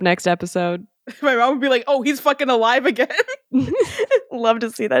back up next episode. My mom would be like, oh, he's fucking alive again. Love to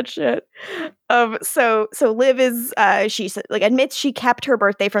see that shit. So Liv is, she like admits she kept her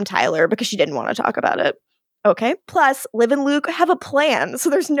birthday from Tyler because she didn't want to talk about it. Okay. Plus, Liv and Luke have a plan, so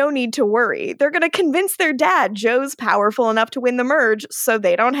there's no need to worry. They're going to convince their dad Joe's powerful enough to win the merge, so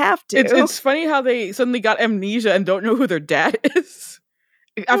they don't have to. It's funny how they suddenly got amnesia and don't know who their dad is.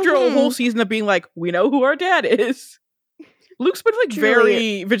 After a whole season of being like, we know who our dad is. Luke's been like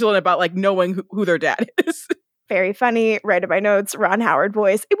very vigilant about like knowing who their dad is. Very funny. Right in my notes, Ron Howard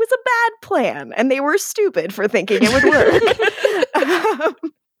voice. It was a bad plan, and they were stupid for thinking it would work.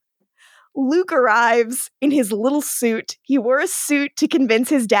 Luke arrives in his little suit. He wore a suit to convince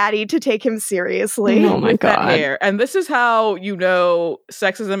his daddy to take him seriously. Oh my God. That hair. And this is how you know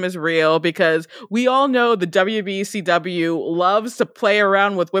sexism is real, because we all know the WBCW loves to play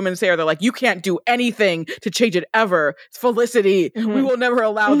around with women's hair. They're like, you can't do anything to change it ever. It's Felicity. We will never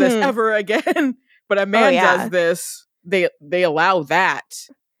allow this ever again. But a man does this. They allow that.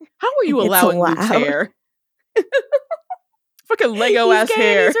 How are you allowing Luke's hair? Fucking Lego ass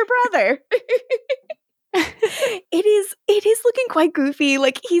hair. He's her brother. It is looking quite goofy.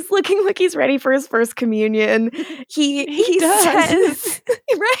 Like, he's looking like he's ready for his first communion. He says,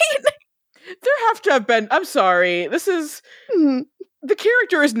 right? There have to have been. I'm sorry. This is the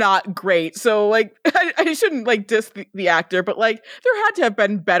character is not great. So like, I shouldn't like diss the actor, but like, there had to have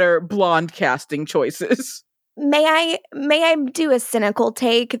been better blonde casting choices. May I do a cynical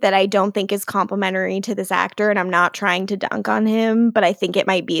take that I don't think is complimentary to this actor, and I'm not trying to dunk on him, but I think it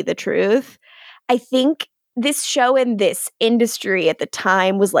might be the truth. I think this show and this industry at the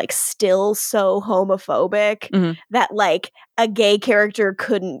time was like still so homophobic that like a gay character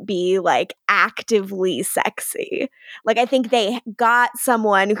couldn't be like actively sexy. Like, I think they got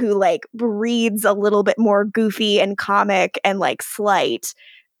someone who like breathes a little bit more goofy and comic and like slight,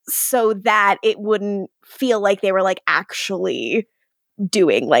 so that it wouldn't feel like they were like actually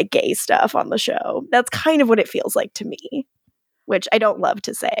doing like gay stuff on the show. That's kind of what it feels like to me, which I don't love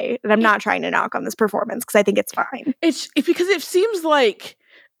to say. And I'm not trying to knock on this performance because I think it's fine. It's because it seems like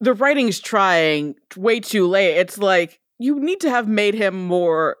the writing's trying way too late. It's like, you need to have made him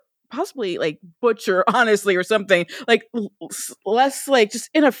more possibly like butcher, honestly, or something like less like just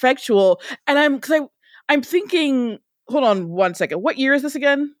ineffectual. And I'm thinking, hold on one second. What year is this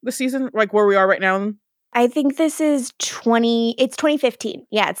again? The season? Like where we are right now? I think this is 2015.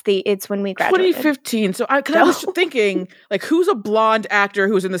 Yeah, it's when we graduated. 2015. So I was thinking, like, who's a blonde actor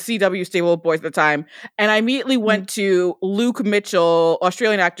who's in the CW stable of boys at the time? And I immediately went to Luke Mitchell,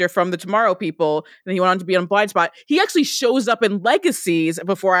 Australian actor from The Tomorrow People, and he went on to be on Blind Spot. He actually shows up in Legacies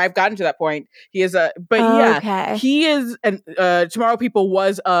before I've gotten to that point. He is he is, and Tomorrow People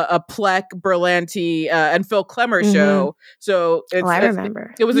was a Plek, Berlanti, and Phil Klemmer show. So I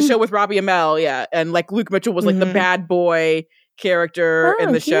remember. It was a show with Robbie Amell, and like Luke Luke Mitchell was like the bad boy character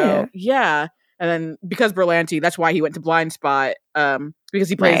in the show. Yeah. And then because Berlanti, that's why he went to Blind Spot. Because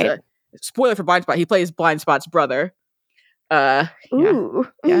he plays spoiler for Blind Spot, he plays Blind Spot's brother. Ooh.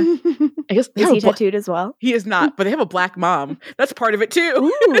 Yeah. I guess is he tattooed as well? He is not, but they have a black mom. That's part of it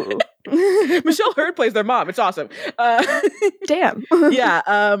too. Ooh. Michelle Hurd plays their mom. It's awesome. Damn. Yeah.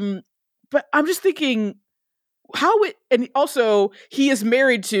 But I'm just thinking and also he is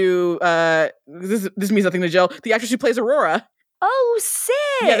married to this means nothing to Jill, the actress who plays Aurora. Oh, sick.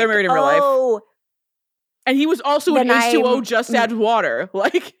 Yeah, they're married in real life. And he was also in H2O Just Add Water.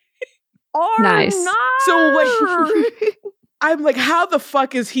 Like, nice. So like, I'm like, how the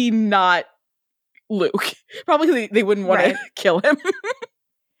fuck is he not Luke? Probably they wouldn't want to kill him.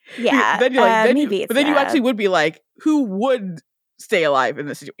 Yeah. Then you're like, then you actually would be like, who would stay alive in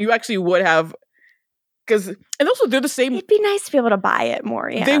this situation? You actually would have, and also they're the same. It'd be nice to be able to buy it more.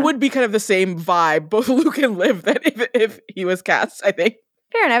 Yeah, they would be kind of the same vibe, both Luke and Liv. That if he was cast, I think.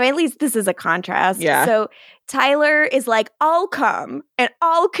 Fair enough. At least this is a contrast. Yeah. So Tyler is like, I'll come and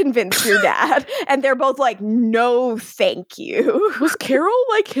I'll convince your dad. And they're both like, no, thank you. Was Carol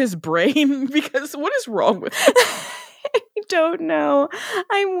like his brain? Because what is wrong with him? I don't know.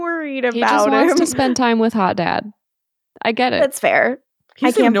 I'm worried about him. He just wants to spend time with hot dad. I get it. That's fair.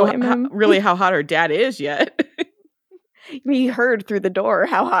 I can't blame him. Really how hot her dad is yet. We heard through the door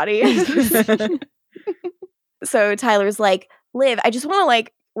how hot he is. So Tyler's like, Liv, I just want to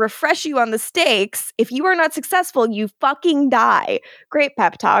like refresh you on the stakes. If you are not successful, you fucking die. Great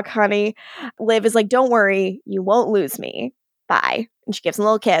pep talk, honey. Liv is like, don't worry, you won't lose me. Bye. And she gives him a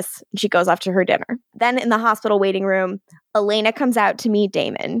little kiss and she goes off to her dinner. Then in the hospital waiting room, Elena comes out to meet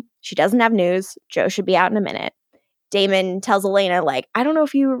Damon. She doesn't have news. Joe should be out in a minute. Damon tells Elena, like, I don't know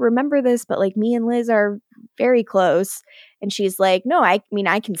if you remember this, but like me and Liz are very close. And she's like, no, I mean,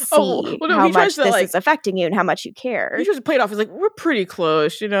 I can see how much this is affecting you and how much you care. He just played off as like, we're pretty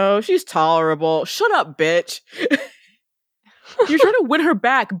close, you know, she's tolerable. Shut up, bitch. You're trying to win her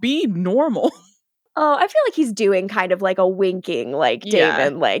back. Be normal. Oh, I feel like he's doing kind of like a winking, like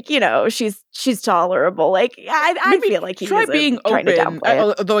Damon, like, you know, she's tolerable. Like, I feel like he's try being trying open. to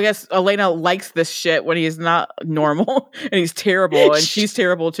downplay it. Although I guess Elena likes this shit when he's not normal and he's terrible and she's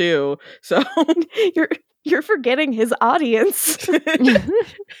terrible too. So you're forgetting his audience.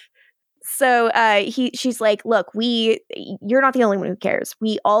 So she's like, look, you're not the only one who cares.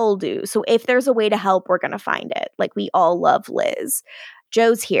 We all do. So if there's a way to help, we're going to find it. Like, we all love Liz.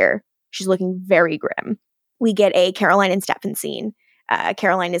 Joe's here. She's looking very grim. We get a Caroline and Stefan scene.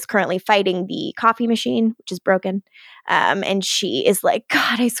 Caroline is currently fighting the coffee machine, which is broken. And she is like,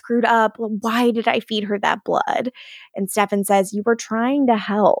 God, I screwed up. Why did I feed her that blood? And Stefan says, you were trying to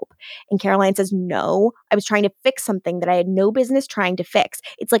help. And Caroline says, no, I was trying to fix something that I had no business trying to fix.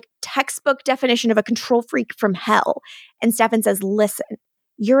 It's like textbook definition of a control freak from hell. And Stefan says, listen,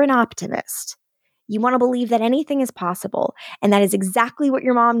 you're an optimist. You want to believe that anything is possible. And that is exactly what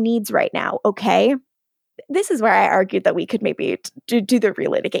your mom needs right now, okay? This is where I argued that we could maybe do the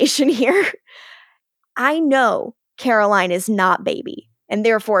relitigation here. I know Caroline is not baby, and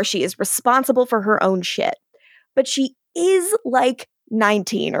therefore she is responsible for her own shit. But she is like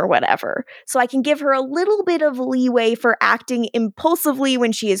 19 or whatever. So I can give her a little bit of leeway for acting impulsively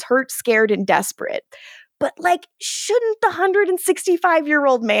when she is hurt, scared, and desperate. But, like, shouldn't the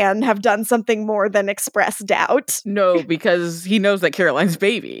 165-year-old man have done something more than express doubt? No, because he knows that Caroline's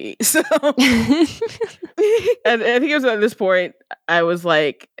baby. So, and I think it was at this point, I was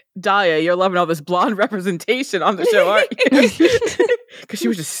like, Dahlia, you're loving all this blonde representation on the show, aren't you? Because she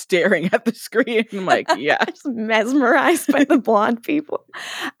was just staring at the screen. I'm like, yeah. Just mesmerized by the blonde people.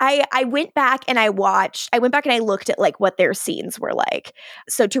 I went back and I looked at, like, what their scenes were like.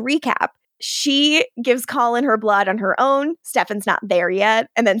 So to recap, she gives Colin her blood on her own. Stefan's not there yet.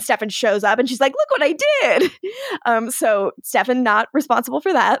 And then Stefan shows up and she's like, look what I did. So Stefan not responsible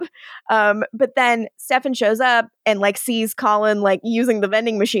for that. But then Stefan shows up and like sees Colin like using the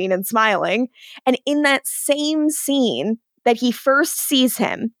vending machine and smiling. And in that same scene that he first sees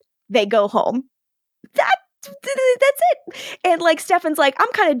him, they go home. That's it. And like Stefan's like,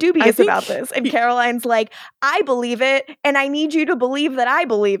 I'm kind of dubious about this. And Caroline's like, I believe it. And I need you to believe that I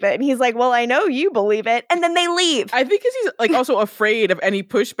believe it. And he's like, well, I know you believe it. And then they leave. I think because he's like also afraid of any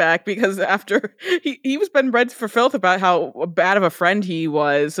pushback because after he was been read for filth about how bad of a friend he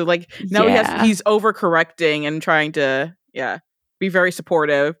was. So like now he's overcorrecting and trying to, be very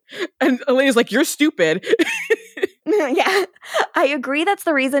supportive. And Elena's like, you're stupid. Yeah, I agree that's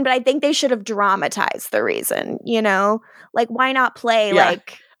the reason, but I think they should have dramatized the reason, you know? Like, why not play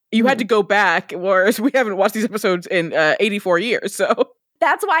like... You had to go back, whereas we haven't watched these episodes in 84 years, so...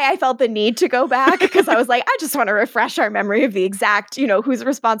 That's why I felt the need to go back, because I was like, I just want to refresh our memory of the exact, who's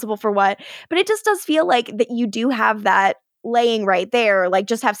responsible for what. But it just does feel like that you do have that laying right there. Like,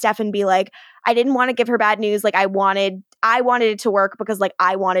 just have Stefan be like, I didn't want to give her bad news. Like, I wanted it to work because like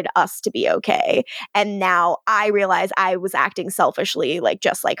I wanted us to be okay. And now I realize I was acting selfishly, like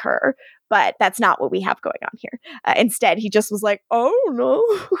just like her. But that's not what we have going on here. Instead, he just was like, oh no.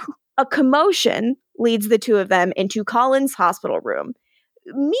 A commotion leads the two of them into Colin's hospital room.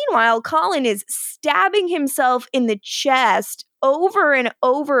 Meanwhile, Colin is stabbing himself in the chest over and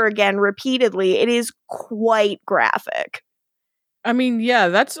over again repeatedly. It is quite graphic. I mean, yeah,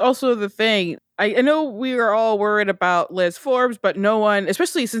 that's also the thing. I know we are all worried about Liz Forbes, but no one,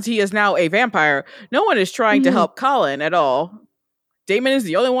 especially since he is now a vampire, no one is trying to help Colin at all. Damon is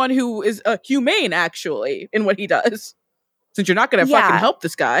the only one who is humane, actually, in what he does. Since you're not going to fucking help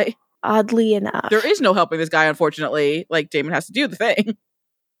this guy. Oddly enough. There is no helping this guy, unfortunately. Like, Damon has to do the thing.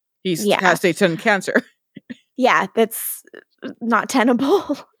 He has stage 10 cancer. Yeah, that's not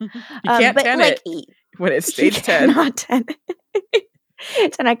tenable. You can't ten it when it's stage 10. Not 10.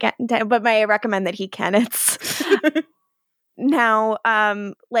 10 I can't 10, but may I recommend that he can it. Now,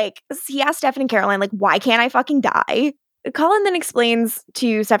 he asked Stefan and Caroline, like, why can't I fucking die? Colin then explains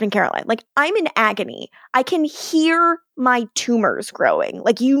to Stefan and Caroline, like, I'm in agony. I can hear my tumors growing.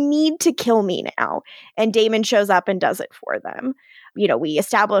 Like, you need to kill me now. And Damon shows up and does it for them. We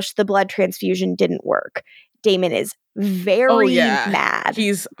established the blood transfusion didn't work. Damon is very mad.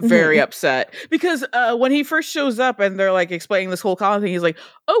 He's very upset because when he first shows up and they're like explaining this whole Colin thing, he's like,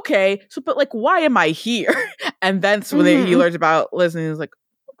 okay, so but like, why am I here? And then so when he learns about Liz, and he's like,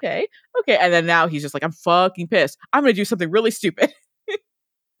 okay. And then now he's just like, I'm fucking pissed. I'm going to do something really stupid.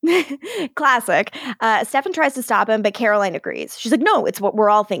 Classic. Stefan tries to stop him, but Caroline agrees. She's like, no, it's what we're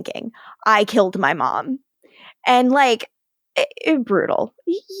all thinking. I killed my mom. And like, brutal.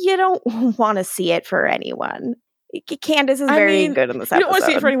 You don't want to see it for anyone. Candace is very good in this episode. You don't want to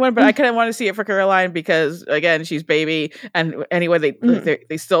see it for anyone, but I kind of want to see it for Caroline because, again, she's baby. And anyway,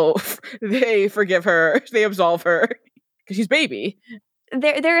 they still, they forgive her. They absolve her because she's baby.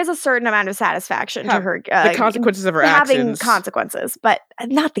 There is a certain amount of satisfaction to her. The consequences of her having actions. consequences, but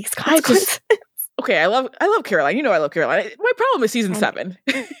not these consequences. Okay, I love Caroline. I love Caroline. My problem is season 7.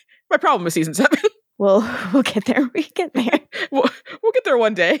 My problem is season 7. We'll get there. We get there. We'll get there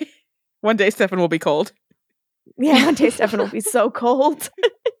one day. One day, Stefan will be cold. Yeah, one day Stefan will be so cold.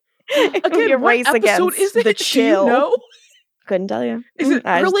 Again, what episode is it? The chill. Do you know? Couldn't tell you. Is it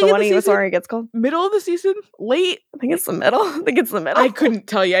early the in one the he was season? where he gets cold. Middle of the season? Late? I think it's the middle. I couldn't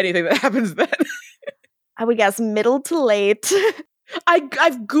tell you anything that happens then. I would guess middle to late. I've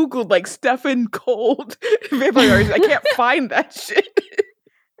Googled like Stefan cold vampire. I can't find that shit.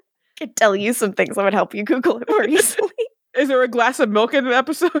 I could tell you some things that would help you Google it more easily. Is there a glass of milk in an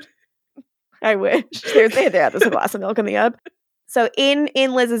episode? I wish. There's a glass of milk in the up. So in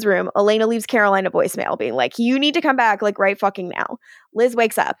Liz's room, Elena leaves Caroline a voicemail being like, you need to come back like right fucking now. Liz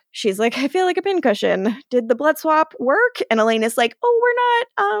wakes up. She's like, I feel like a pincushion. Did the blood swap work? And Elena's like, oh,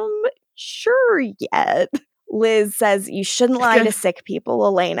 we're not sure yet. Liz says, you shouldn't lie to sick people,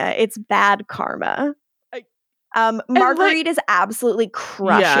 Elena. It's bad karma. Marguerite is absolutely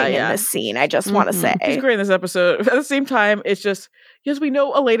crushing in this scene, I just want to say. She's great in this episode. At the same time, it's just, yes, we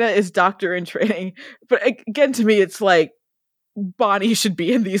know Elena is doctor in training. But again, to me, it's like, Bonnie should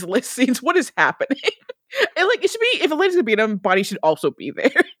be in these list scenes. What is happening? And like, it should be, if Elena's gonna be in them, Bonnie should also be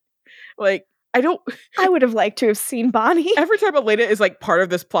there. Like, I would have liked to have seen Bonnie. Every time Elena is like part of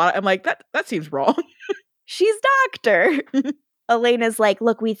this plot, I'm like, that seems wrong. She's doctor. Elena's like,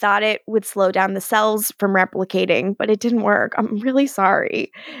 look, we thought it would slow down the cells from replicating, but it didn't work. I'm really sorry.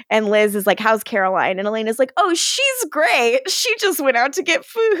 And Liz is like, how's Caroline? And Elena's like, oh, she's great. She just went out to get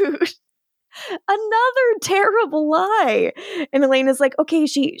food. Another terrible lie. And Elena's like, okay,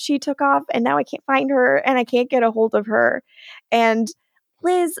 she took off and now I can't find her and I can't get a hold of her. And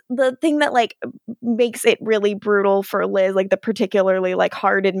Liz, the thing that like makes it really brutal for Liz, like the particularly like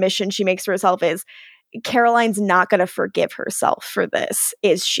hard admission she makes to herself is Caroline's not going to forgive herself for this,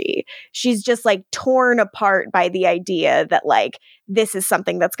 is she? She's just like torn apart by the idea that like this is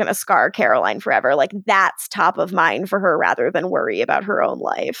something that's going to scar Caroline forever. Like that's top of mind for her rather than worry about her own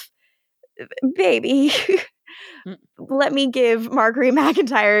life. Baby, let me give Marguerite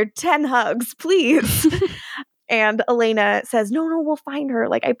McIntyre 10 hugs, please. And Elena says, no, we'll find her.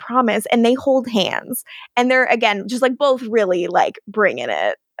 Like, I promise. And they hold hands. And they're, again, just like both really like bringing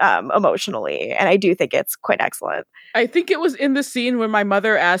it emotionally. And I do think it's quite excellent. I think it was in the scene when my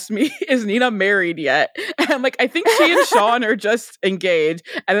mother asked me, is Nina married yet? And I'm like, I think she and Sean are just engaged.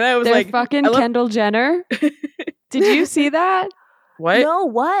 And then I was They're like, fucking Kendall Jenner. Did you see that? What? No,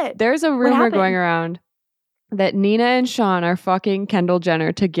 what? There's a rumor happened? going around that Nina and Sean are fucking Kendall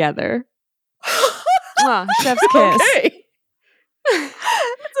Jenner together. Mwah, chef's kiss. Okay.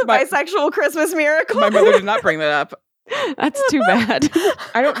 It's a bisexual Christmas miracle. My mother did not bring that up. That's too bad.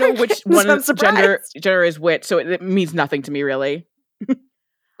 I don't know which I'm one surprised. gender is which, so it means nothing to me, really.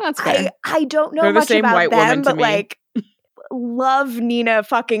 That's fair. I don't know They're the much same about white them, woman to but me. like love Nina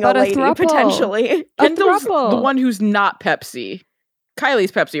fucking But a a lady throuple. potentially. Kendall's throuple. the one who's not Pepsi.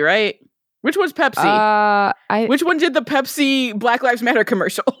 Kylie's Pepsi, right? Which one's Pepsi? Which one did the Pepsi Black Lives Matter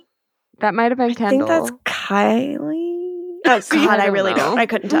commercial? That might have been I Kendall. think that's Kylie. Oh See, God, I I don't really know. don't. I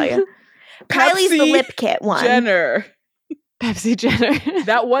couldn't tell you. Kylie's the Pepsi lip kit one. Jenner. Pepsi Jenner.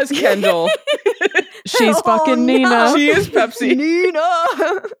 That was Kendall. She's Oh, fucking no. Nina. She is Pepsi.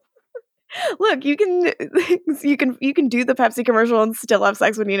 Nina. Look, you can do the Pepsi commercial and still have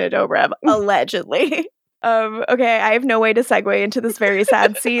sex with Nina Dobrev, allegedly. Okay, I have no way to segue into this very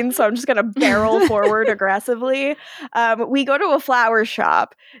sad scene, so I'm just gonna barrel forward aggressively. We go to a flower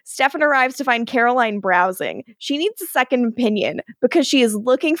shop. Stefan arrives to find Caroline browsing. She needs a second opinion because she is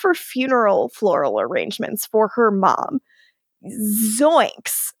looking for funeral floral arrangements for her mom.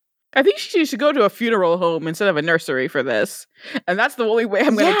 Zoinks. I think she should go to a funeral home instead of a nursery for this. And that's the only way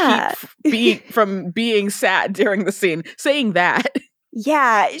I'm going to keep from being sad during the scene, saying that.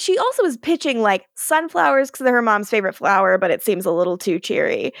 Yeah, she also is pitching like sunflowers because they're her mom's favorite flower, but it seems a little too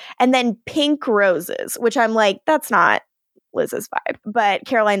cheery. And then pink roses, which I'm like, that's not Liz's vibe. But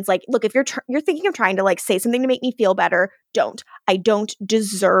Caroline's like, look, if you're thinking of trying to like say something to make me feel better, don't. I don't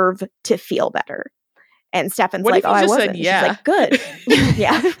deserve to feel better. And Stefan's What like, if oh, you I just wasn't. said, yeah? She's like, good.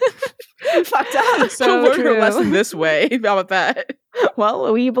 Yeah. Fucked up. So So learn her true. lesson this way. How about that?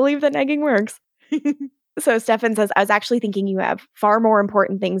 Well, we believe that negging works. So Stefan says, I was actually thinking you have far more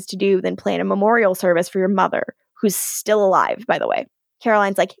important things to do than plan a memorial service for your mother, who's still alive, by the way.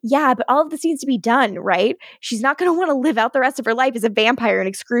 Caroline's like, yeah, but all of this needs to be done, right? She's not going to want to live out the rest of her life as a vampire in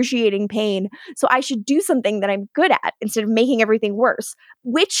excruciating pain. So I should do something that I'm good at instead of making everything worse.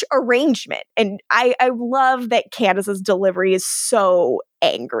 Which arrangement? And I love that Candace's delivery is so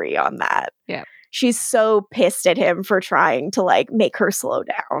angry on that. Yeah. She's so pissed at him for trying to like make her slow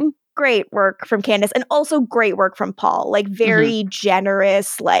down. Great work from Candace, and also great work from Paul. Like very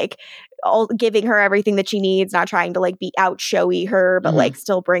generous, like all giving her everything that she needs, not trying to like be out showy her, but like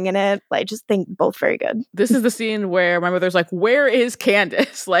still bringing it. I just think both very good. This is the scene where my mother's like, where is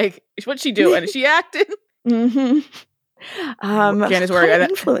Candace? Like, what's she doing? Is she acting? Mm-hmm. Candace wearing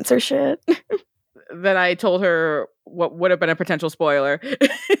influencer shit. Then I told her what would have been a potential spoiler.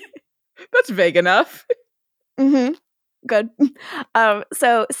 That's vague enough. Mm-hmm. Good.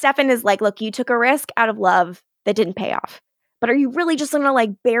 So Stefan is like, look, you took a risk out of love that didn't pay off. But are you really just gonna like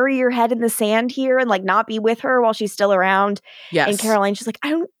bury your head in the sand here and like not be with her while she's still around? Yes. And Caroline's just like,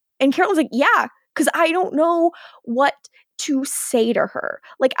 I don't. And Caroline's like, yeah, because I don't know what to say to her.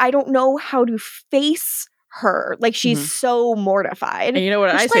 Like, I don't know how to face her. Like, she's so mortified. And you know what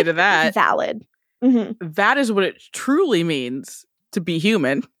I say to that? Valid. Mm-hmm. That is what it truly means to be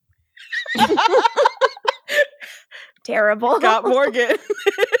human. Terrible. Got Morgan.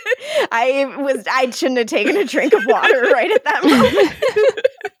 I shouldn't have taken a drink of water right at that moment.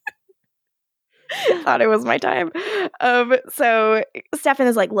 Thought it was my time. So Stefan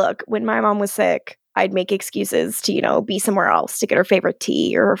is like, look, when my mom was sick, I'd make excuses to, you know, be somewhere else to get her favorite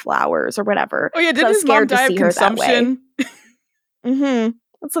tea or her flowers or whatever. Oh yeah, So I did was his mom scared to die of see her that way. consumption?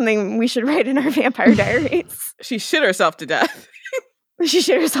 That's something we should write in our Vampire Diaries. She shit herself to death. She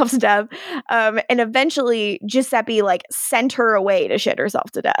shit herself to death. And eventually Giuseppe like sent her away to shit herself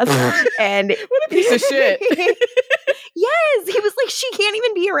to death. And What a piece of shit. Yes, he was like, she can't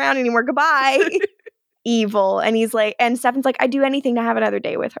even be around anymore. Goodbye. Evil. And he's like, and Stefan's like, I'd do anything to have another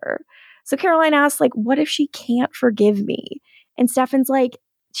day with her. So Caroline asks, like, what if she can't forgive me? And Stefan's like,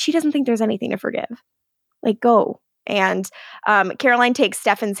 she doesn't think there's anything to forgive. Like, go. And Caroline takes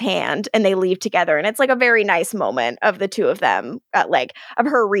Stefan's hand and they leave together. And it's like a very nice moment of the two of them, like of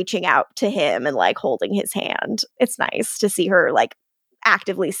her reaching out to him and like holding his hand. It's nice to see her like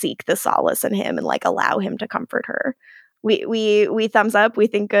actively seek the solace in him and like allow him to comfort her. We thumbs up. We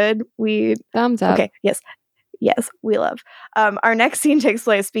think good. We thumbs up. Okay. Yes, we love. Our next scene takes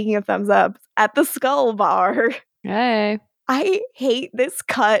place, speaking of thumbs up, at the Skull Bar. Hey. I hate this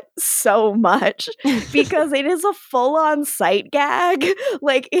cut so much because it is a full-on sight gag.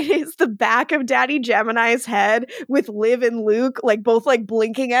 Like, it is the back of Daddy Gemini's head with Liv and Luke, like, both, like,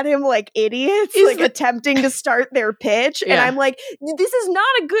 blinking at him like idiots, like, attempting to start their pitch. Yeah. And I'm like, this is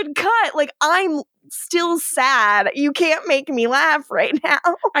not a good cut. Like, I'm still sad. You can't make me laugh right now.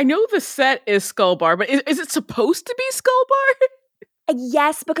 I know the set is Skull Bar, but is it supposed to be Skull Bar?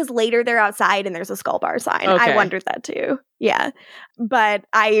 Yes, because later they're outside and there's a Skull Bar sign. I Okay. wondered that too. Yeah. But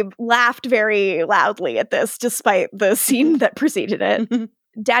I laughed very loudly at this, despite the scene that preceded it.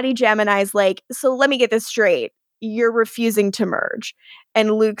 Daddy Gemini's like, so let me get this straight. You're refusing to merge.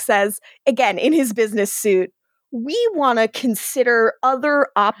 And Luke says, again, in his business suit, we want to consider other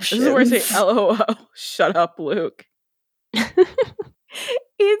options. This is where I say, LOL, shut up, Luke.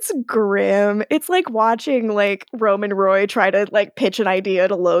 It's grim. It's like watching like Roman Roy try to like pitch an idea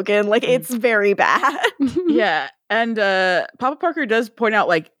to Logan. Like it's very bad. Yeah. And Papa Parker does point out,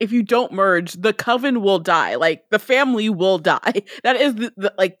 like, if you don't merge, the coven will die. Like, the family will die. That is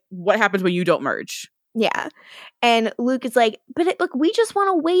like what happens when you don't merge. Yeah. And Luke is like, but look, we just want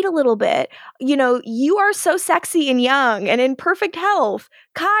to wait a little bit. You know, you are so sexy and young and in perfect health.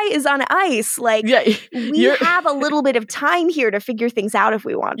 Kai is on ice. Like, Yeah, we have a little bit of time here to figure things out if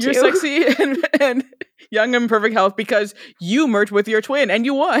we want to. You're sexy and young and perfect health because you merged with your twin and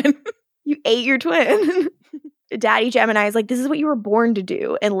you won. You ate your twin. Daddy Gemini is like, this is what you were born to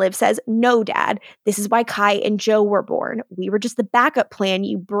do. And Liv says, no, Dad, this is why Kai and Joe were born. We were just the backup plan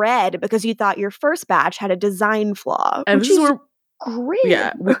you bred because you thought your first batch had a design flaw. And which this is where, great.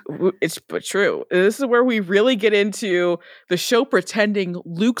 yeah, it's but true. This is where we really get into the show pretending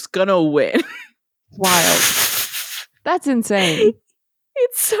Luke's gonna win. Wild. That's insane.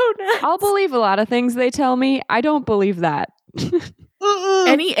 It's so nice. I'll believe a lot of things they tell me. I don't believe that.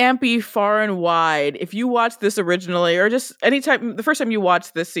 Any Ampy far and wide, if you watched this originally or just anytime, the first time you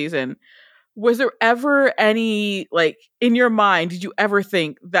watched this season, was there ever any, like, in your mind, did you ever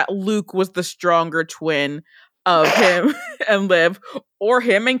think that Luke was the stronger twin of him and Liv, or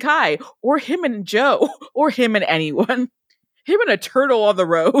him and Kai, or him and Joe, or him and anyone? Him and a turtle on the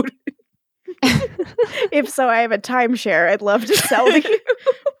road? If so, I have a timeshare I'd love to sell to you.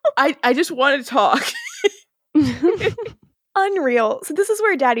 I just want to talk. Unreal. So this is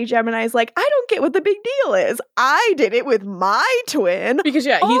where Daddy Gemini is like, I don't get what the big deal is. I did it with my twin. Because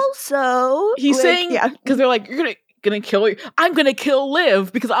he's like, saying, yeah, because they're like, you're gonna kill you. I'm gonna kill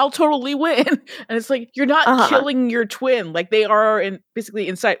Liv because I'll totally win. And it's like, you're not killing your twin. Like, they are basically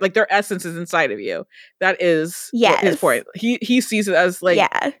inside, like their essence is inside of you. That is his point. He sees it as like,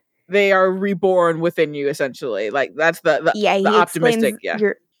 they are reborn within you, essentially. Like, that's the optimistic.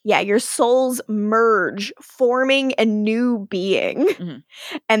 Your souls merge, forming a new being,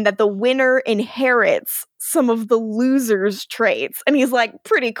 and that the winner inherits some of the loser's traits. And he's like,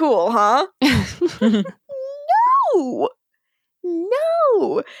 pretty cool, huh?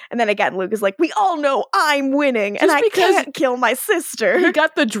 No. And then again, Luke is like, we all know I'm winning, and I can't kill my sister. He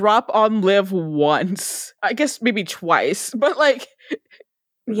got the drop on Liv once. I guess maybe twice, but like,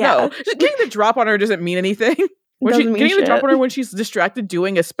 no. Just getting the drop on her doesn't mean anything. Getting the drop on her when she's distracted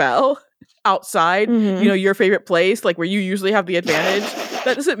doing a spell outside, your favorite place, like where you usually have the advantage,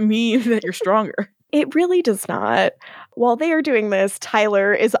 that doesn't mean that you're stronger. It really does not. While they are doing this,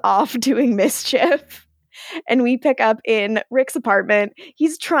 Tyler is off doing mischief. And we pick up in Rick's apartment.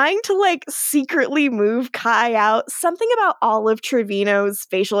 He's trying to like secretly move Kai out. Something about Olive Trevino's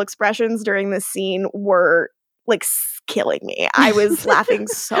facial expressions during this scene were like killing me. I was laughing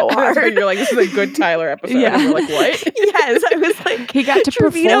so hard. You're like, this is a good Tyler episode. Yeah. And you're like, what? Yes, I was like, he got to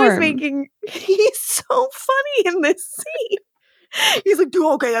Trevino perform. He's so funny in this scene. He's like,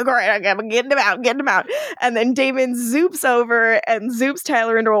 okay, all right, I'm getting him out. And then Damon zoops over and zoops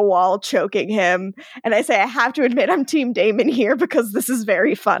Tyler into a wall, choking him. And I say, I have to admit, I'm Team Damon here because this is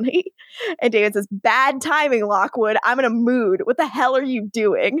very funny. And Damon says, bad timing, Lockwood. I'm in a mood. What the hell are you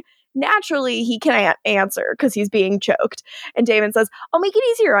doing? Naturally, he can't answer because he's being choked. And Damon says, I'll make it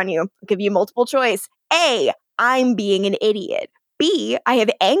easier on you. I'll give you multiple choice. A, I'm being an idiot. B, I have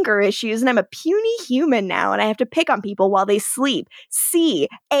anger issues and I'm a puny human now and I have to pick on people while they sleep. C,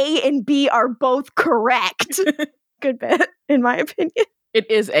 A and B are both correct. Good bit, in my opinion. It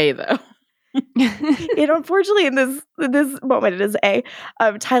is A, though. It unfortunately, in this moment, it is A.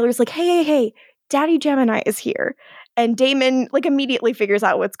 Tyler's like, hey, Daddy Gemini is here. And Damon like immediately figures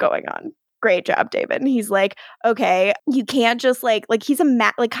out what's going on. Great job, Damon. He's like, okay, you can't just like he's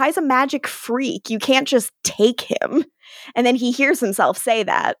Kai's a magic freak. You can't just take him. And then he hears himself say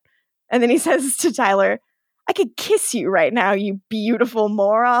that. And then he says to Tyler, I could kiss you right now, you beautiful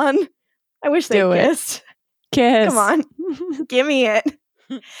moron. I wish they kissed. Kiss. Come on. Give me it.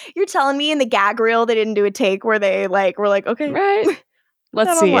 You're telling me in the gag reel they didn't do a take where they like were like, okay. Right.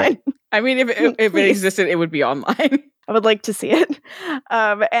 Let's see it. I mean, if it existed, it would be online. I would like to see it.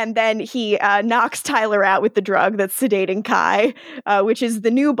 And then he knocks Tyler out with the drug that's sedating Kai, which is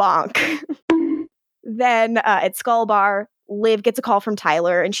the new bonk. Then at Skull Bar, Liv gets a call from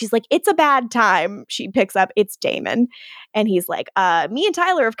Tyler and she's like, it's a bad time. She picks up, it's Damon. And he's like, me and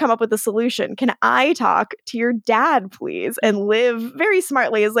Tyler have come up with a solution. Can I talk to your dad, please? And Liv very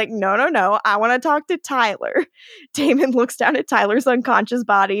smartly is like, no, I want to talk to Tyler. Damon looks down at Tyler's unconscious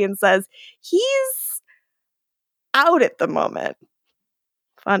body and says, he's out at the moment.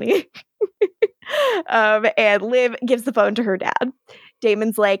 Funny. And Liv gives the phone to her dad.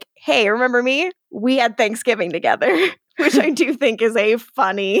 Damon's like, hey, remember me? We had Thanksgiving together, which I do think is a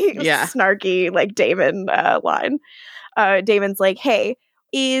funny, snarky, like, Damon line. Damon's like, hey,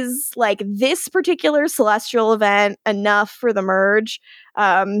 is, like, this particular celestial event enough for the merge?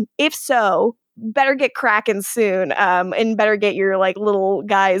 If so, better get cracking soon, and better get your, like, little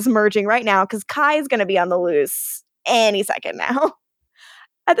guys merging right now, because Kai's going to be on the loose any second now.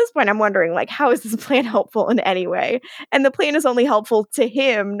 At this point, I'm wondering, like, how is this plan helpful in any way? And the plan is only helpful to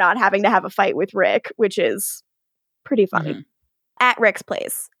him not having to have a fight with Rick, which is pretty funny. Mm-hmm. At Rick's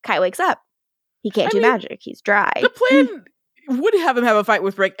place, Kai wakes up. He can't do magic. He's dry. The plan would have him have a fight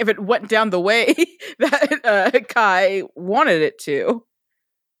with Rick if it went down the way that Kai wanted it to.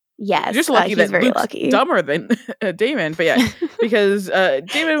 Yes, just lucky he's that very Luke's lucky. dumber than Damon. But yeah, because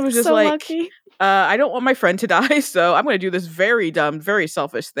Damon was just so like, lucky. I don't want my friend to die, so I'm going to do this very dumb, very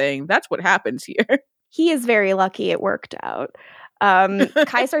selfish thing. That's what happens here. He is very lucky it worked out.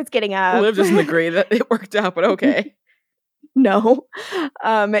 Kai starts getting up. Liv doesn't agree that it worked out, but okay. No.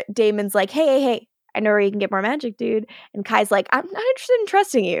 Damon's like, hey, I know where you can get more magic, dude. And Kai's like, I'm not interested in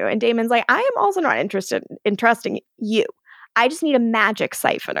trusting you. And Damon's like, I am also not interested in trusting you. I just need a magic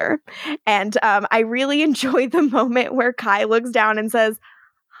siphoner. And I really enjoy the moment where Kai looks down and says,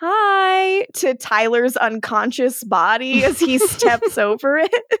 hi, to Tyler's unconscious body as he steps over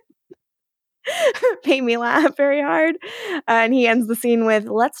it. Made me laugh very hard. And he ends the scene with,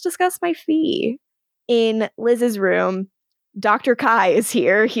 let's discuss my fee. In Liz's room, Dr. Kai is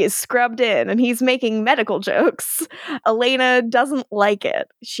here. He is scrubbed in and he's making medical jokes. Elena doesn't like it.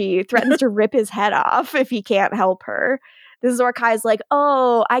 She threatens to rip his head off if he can't help her. This is where Kai's like,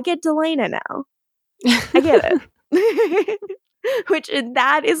 oh, I get Delana now. I get it. Which,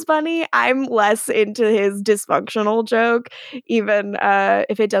 that is funny. I'm less into his dysfunctional joke, even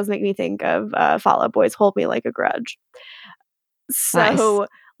if it does make me think of Fall Out Boy's Hold Me Like a Grudge. So nice.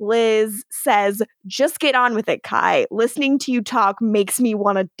 Liz says, just get on with it, Kai. Listening to you talk makes me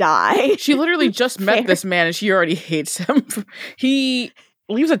want to die. She literally just met this man and she already hates him. He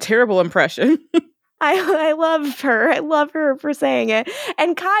leaves a terrible impression. I love her. I love her for saying it.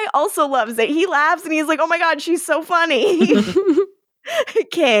 And Kai also loves it. He laughs and he's like, oh my God, she's so funny.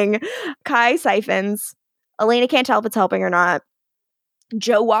 King. Kai siphons. Elena can't tell if it's helping or not.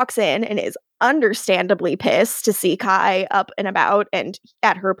 Joe walks in and is understandably pissed to see Kai up and about and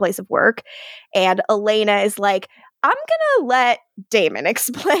at her place of work. And Elena is like, I'm going to let Damon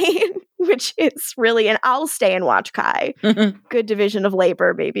explain, which is really an I'll stay and watch Kai. Good division of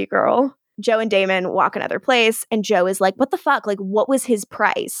labor, baby girl. Joe and Damon walk another place, and Joe is like, what the fuck? Like, what was his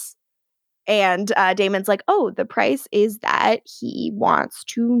price? And Damon's like, oh, the price is that he wants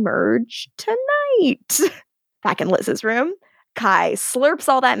to merge tonight. Back in Liz's room, Kai slurps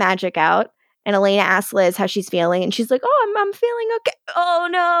all that magic out, and Elena asks Liz how she's feeling, and she's like, oh, I'm feeling okay. Oh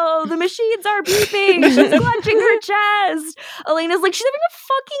no, the machines are beeping. She's clutching her chest. Elena's like, she's having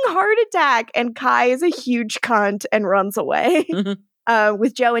a fucking heart attack, and Kai is a huge cunt and runs away.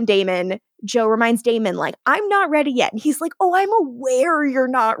 With Joe and Damon, Joe reminds Damon, like, I'm not ready yet. And he's like, oh, I'm aware you're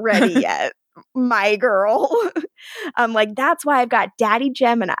not ready yet, my girl. I'm like, that's why I've got Daddy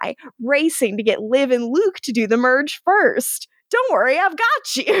Gemini racing to get Liv and Luke to do the merge first. Don't worry, I've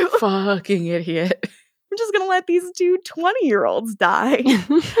got you. Fucking idiot. I'm just going to let these two 20-year-olds die.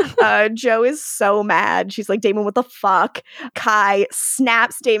 Joe is so mad. She's like, Damon, what the fuck? Kai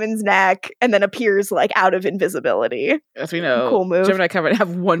snaps Damon's neck and then appears like out of invisibility. As we know, cool move. Gemini Covenant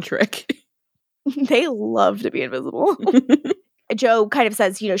have one trick. They love to be invisible. Joe kind of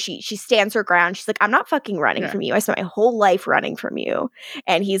says, you know, she stands her ground. She's like, I'm not fucking running from you. I spent my whole life running from you.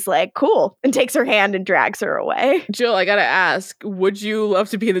 And he's like, cool. And takes her hand and drags her away. Jill, I gotta ask, would you love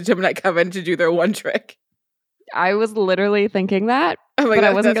to be in the Gemini Covenant to do their one trick? I was literally thinking that, but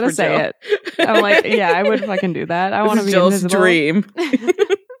I wasn't going to say it. I'm like, yeah, I would fucking do that. I want to be Jill's invisible. dream.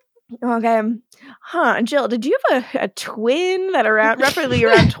 Okay. Huh, Jill, did you have a twin that roughly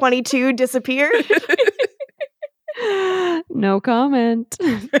around 22 disappeared? No comment.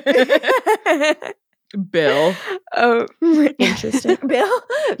 Bill. Oh, interesting. Bill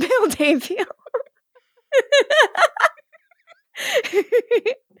Dayfield.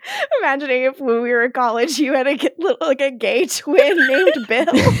 Imagining if when we were in college, you had a gay twin named Bill.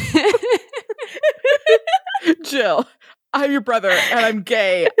 Jill, I'm your brother, and I'm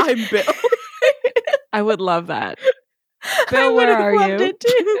gay. I'm Bill. I would love that. Bill, where are loved you? it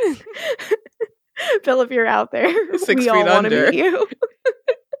too. Bill, if you're out there, 6 we all feet want to under. meet you.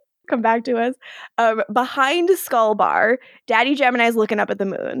 Come back to us. Behind Skull Bar, Daddy Gemini's looking up at the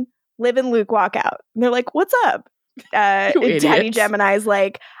moon. Liv and Luke walk out. And they're like, what's up? You Daddy idiots. Gemini's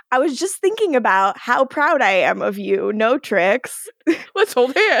like, I was just thinking about how proud I am of you. No tricks. Let's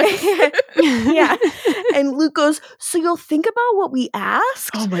hold hands. Yeah. And Luke goes, so you'll think about what we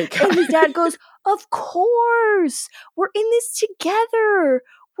asked? Oh my And god. his dad goes, of course. We're in this together.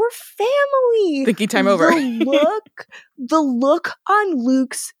 We're family. Thinking time over. The look on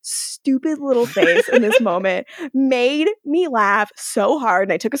Luke's stupid little face in this moment made me laugh so hard.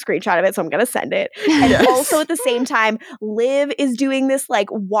 And I took a screenshot of it, so I'm going to send it. And Yes. also at the same time, Liv is doing this like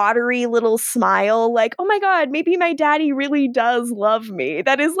watery little smile, like, oh my God, maybe my daddy really does love me.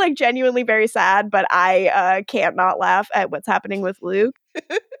 That is like genuinely very sad, but I can't not laugh at what's happening with Luke.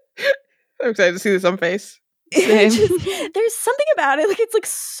 I'm excited to see this on face. There's something about it, like it's like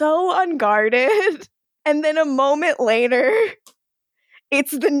so unguarded. And then a moment later,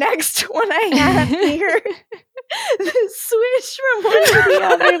 it's the next one I have here. The switch from one to the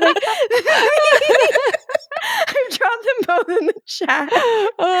other. Like, I've dropped them both in the chat.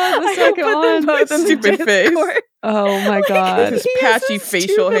 Oh, the I second put them one. both in the Stupid face. Discord. Oh my Like, god. His He has patchy a facial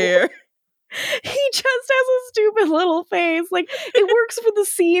stupid- hair. He just has a stupid little face. Like, it works for the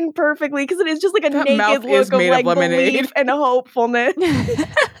scene perfectly because it is just like a That naked mouth look is of made of like lemonade. belief and hopefulness.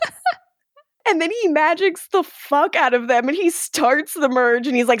 And then he magics the fuck out of them and he starts the merge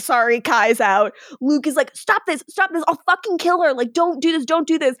and he's like, sorry, Kai's out. Luke is like, stop this, I'll fucking kill her. Like, don't do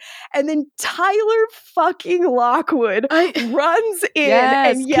this. And then Tyler fucking Lockwood runs in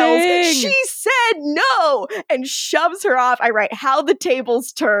Yes, and yells, King. she said no, and shoves her off. I write how the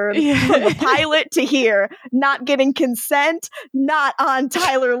tables turn from the pilot to here. Not getting consent, not on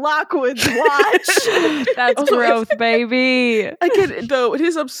Tyler Lockwood's watch. That's Also, growth, baby. Again, though, it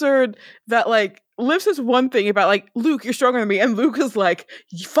is absurd that, like, Liv says one thing about, like, Luke, you're stronger than me. And Luke is like,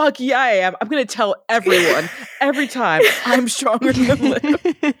 fuck yeah, I am. I'm going to tell everyone, every time, I'm stronger than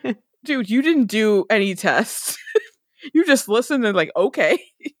Liv. Dude, you didn't do any tests. You just listened and, like, okay.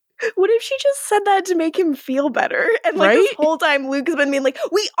 What if she just said that to make him feel better? And like this Right? whole time, Luke has been being like,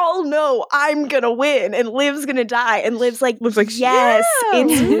 we all know I'm gonna win and Liv's gonna die. And Liv's like, Liv's like, yes, yeah.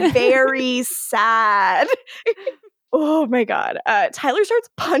 it's very sad. Oh my God. Tyler starts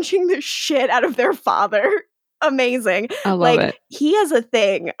punching the shit out of their father. Amazing. I love like, it. he has a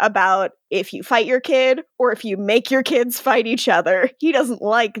thing about if you fight your kid or if you make your kids fight each other. He doesn't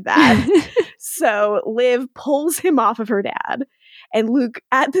like that. So Liv pulls him off of her dad. And Luke,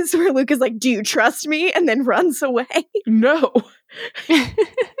 at this where Luke is like, do you trust me? And then runs away. No.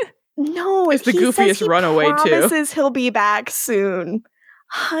 No, It's the he says goofiest he runaway, too. promises he'll be back soon.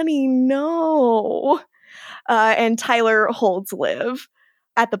 Honey, no. And Tyler holds Liv.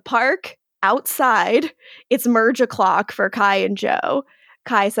 At the park, outside, it's merge o'clock for Kai and Joe.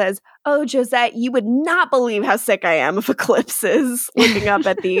 Kai says, oh, Josette, you would not believe how sick I am of eclipses, looking up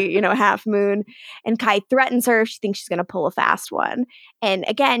at the, half moon. And Kai threatens her. She thinks she's going to pull a fast one. And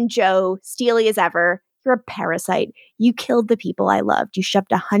again, Joe, steely as ever, you're a parasite. You killed the people I loved. You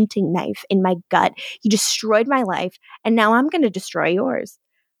shoved a hunting knife in my gut. You destroyed my life. And now I'm going to destroy yours.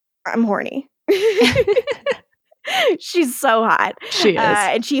 I'm horny. She's so hot. She is.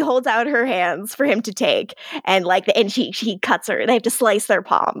 And she holds out her hands for him to take. And she cuts her. They have to slice their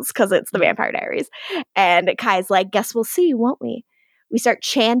palms because it's the Vampire Diaries. And Kai's like, guess we'll see, won't we? We start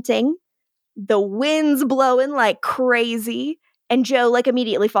chanting. The wind's blowing like crazy. And Joe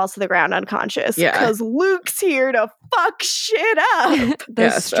immediately falls to the ground unconscious. Yeah. Because Luke's here to fuck shit up. The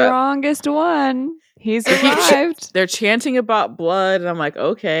Yes, strongest one. He's arrived. They're chanting about blood. And I'm like,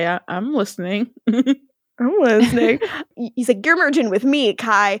 okay, I'm listening. I'm listening. He's like, you're merging with me,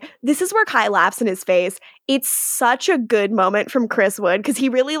 Kai. This is where Kai laughs in his face. It's such a good moment from Chris Wood because he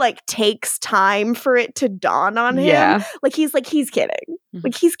really takes time for it to dawn on him. Yeah. He's kidding.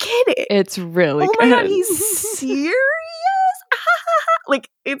 He's kidding. It's really Oh good. my God, he's serious?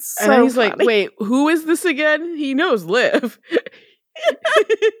 It's so And he's funny. like, wait, who is this again? He knows Liv.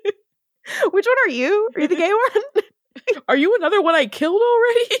 Which one are you? Are you the gay one? Are you another one I killed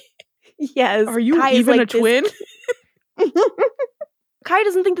already? Yes. Are you Kai is even a this- twin? Kai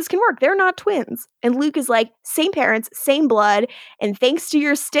doesn't think this can work. They're not twins. And Luke is like, same parents, same blood, and thanks to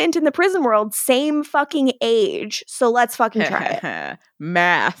your stint in the prison world, same fucking age. So let's fucking try it.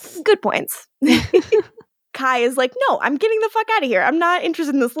 Math. Good points. Kai is like, no, I'm getting the fuck out of here. I'm not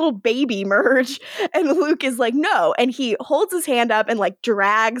interested in this little baby merge. And Luke is like, no. And he holds his hand up and like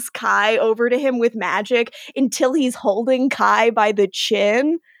drags Kai over to him with magic until he's holding Kai by the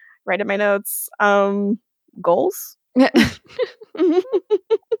chin. Right in my notes. Goals?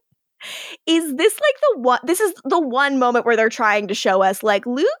 Is this like the one? This is the one moment where they're trying to show us like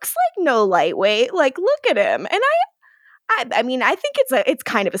Luke's like no lightweight. Like, look at him. And I mean, I think it's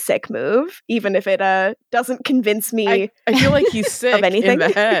kind of a sick move, even if it doesn't convince me. I feel like he's sick of anything. in the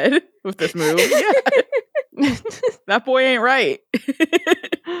head with this move. Yeah. That boy ain't right.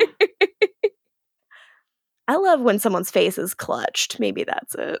 I love when someone's face is clutched. Maybe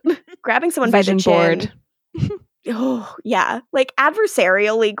that's it. Grabbing someone Vision by the board. chin. Oh, yeah. Like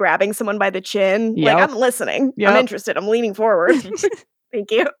adversarially grabbing someone by the chin. Yep. Like, I'm listening. Yep. I'm interested. I'm leaning forward.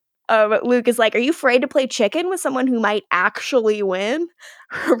 Thank you. Luke is like, are you afraid to play chicken with someone who might actually win?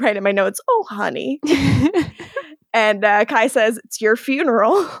 Right in my notes, oh, honey. And Kai says, it's your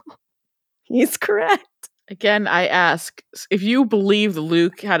funeral. He's correct. Again, I ask, if you believe that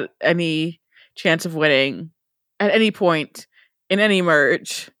Luke had any chance of winning at any point in any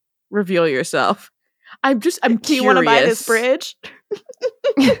merge, reveal yourself. I'm Do curious. you want to buy this bridge?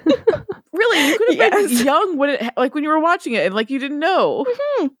 Really, you could have Yes. been young when you were watching it and like you didn't know.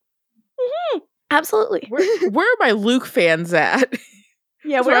 Mm-hmm. Mm-hmm. Absolutely. Where are my Luke fans at?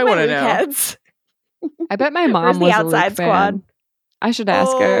 Yeah, That's where what I are my wanna Luke know. heads? I bet my mom Where's the was a outside Luke squad? fan. I should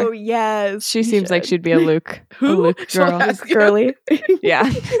ask Oh, her. yes. She you seems like should. she'd be a Luke. Who? A Luke She'll girl. ask you. Girly.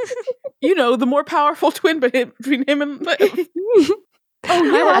 Yeah. You know, the more powerful twin between him and Liv. Oh,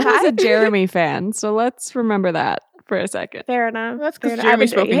 my yeah, mom was I- a Jeremy fan, so let's remember that for a second. Fair enough. That's Fair because enough. Jeremy I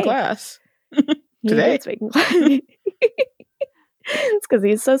spoke mean, in hey, class. he today. did speak in class. It's because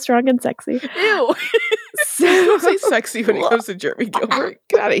he's so strong and sexy. Ew. Don't say sexy when it comes to Jeremy Gilbert.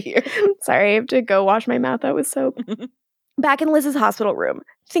 Get out of here. Sorry, I have to go wash my mouth out with soap. Back in Liz's hospital room,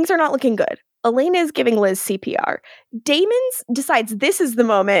 things are not looking good. Elena is giving Liz CPR. Damon decides this is the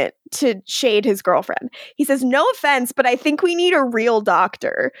moment to shade his girlfriend. He says, no offense, but I think we need a real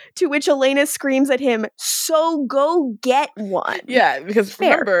doctor. To which Elena screams at him, so go get one. Yeah, because Fair.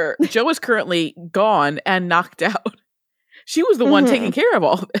 remember, Joe is currently gone and knocked out. She was the one taking care of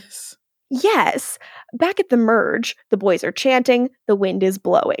all this. Yes. Back at the merge, the boys are chanting, the wind is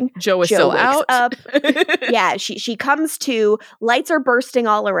blowing. Joe is Joe still wakes out. up. Yeah, she comes to, lights are bursting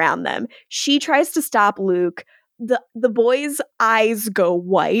all around them. She tries to stop Luke. The boys' eyes go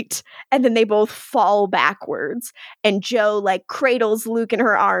white, and then they both fall backwards. And Joe like cradles Luke in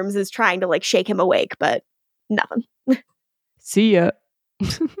her arms, is trying to like shake him awake, but nothing. See ya.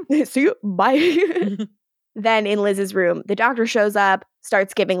 See you. Bye. Then in Liz's room, the doctor shows up,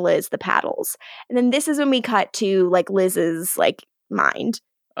 starts giving Liz the paddles. And then this is when we cut to like Liz's like mind.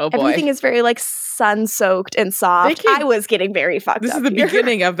 Oh boy. Everything is very like sun-soaked and soft. can't- I was getting very fucked This up is the here.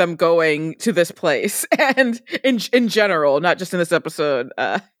 beginning of them going to this place. And in general, not just in this episode,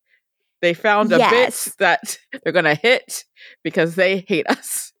 they found a Yes. bit that they're going to hit because they hate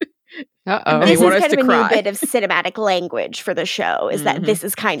us. Uh-oh. They This is want us kind to of a new cry. bit of cinematic language for the show, is that Mhm. this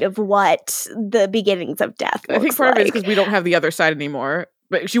is kind of what the beginnings of death I think looks part of it is like. because we don't have the other side anymore.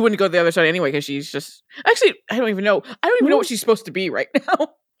 But she wouldn't go to the other side anyway because she's just... Actually, I don't even know. I don't even know what she's supposed to be right now.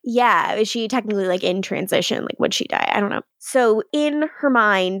 Yeah, is she technically like in transition? Like, would she die? I don't know. So in her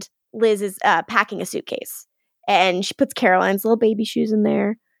mind, Liz is packing a suitcase, and she puts Caroline's little baby shoes in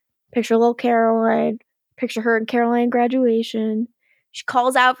there. Picture little Caroline. Picture her in Caroline graduation. She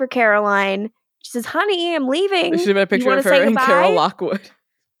calls out for Caroline. She says, "Honey, I'm leaving. There should have been a picture wanna of her say and goodbye?" Carol Lockwood.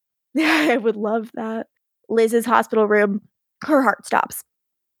 I would love that. Liz's hospital room, her heart stops.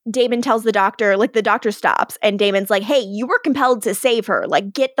 Damon tells the doctor, like the doctor stops, and Damon's like, hey, you were compelled to save her.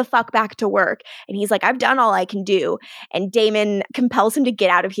 Like, get the fuck back to work. And he's like, I've done all I can do. And Damon compels him to get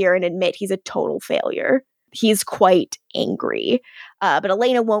out of here and admit he's a total failure. He's quite angry. But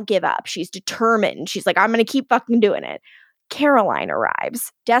Elena won't give up. She's determined. She's like, I'm going to keep fucking doing it. Caroline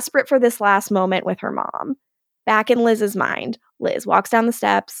arrives, desperate for this last moment with her mom. Back in Liz's mind, Liz walks down the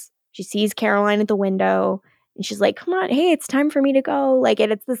steps. She sees Caroline at the window. And she's like, come on, hey, it's time for me to go. Like,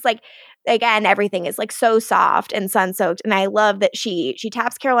 and it's this like, again, everything is like so soft and sun-soaked. And I love that she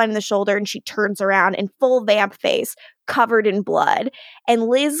taps Caroline in the shoulder and she turns around in full vamp face, covered in blood. And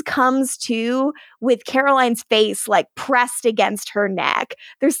Liz comes to with Caroline's face like pressed against her neck.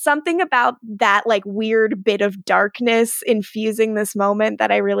 There's something about that like weird bit of darkness infusing this moment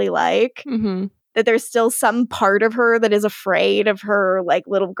that I really like. Mm-hmm. That there's still some part of her that is afraid of her like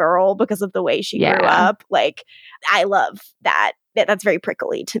little girl because of the way she grew Yeah. up. Like, I love that. That's very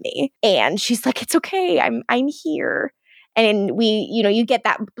prickly to me. And she's like, it's okay. I'm here. And you get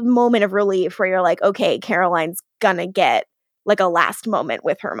that moment of relief where you're like, okay, Caroline's gonna get like a last moment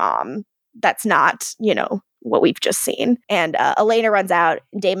with her mom. That's not, what we've just seen. And Elena runs out,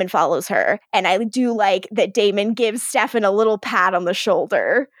 and Damon follows her. And I do like that Damon gives Stefan a little pat on the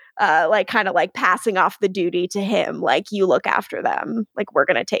shoulder, like kind of like passing off the duty to him. Like, you look after them. Like, we're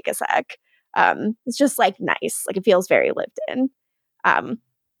going to take a sec. It's just like nice. Like, it feels very lived in. In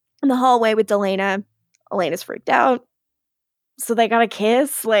the hallway with Delana, Elena's freaked out. So they got a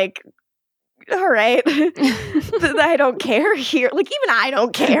kiss. Like, all right. I don't care here. Like, even I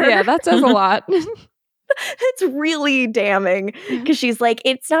don't care. Yeah, that says a lot. It's really damning because she's like,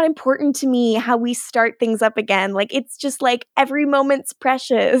 it's not important to me how we start things up again. Like, it's just like every moment's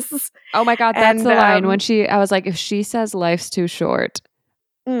precious. Oh my God, that's the line when I was like, if she says life's too short,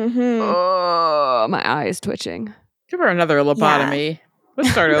 oh, my eye is twitching. Give her another lobotomy. Yeah.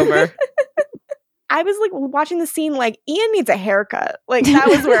 Let's start over. I was like watching the scene like, Ian needs a haircut. Like, that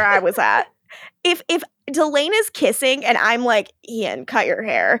was where I was at. If Delana's kissing and I'm like, Ian, cut your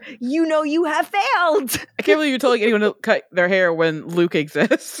hair, you have failed. I can't believe you're telling anyone to cut their hair when Luke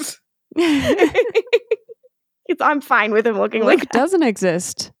exists. I'm fine with him looking Luke like that. Doesn't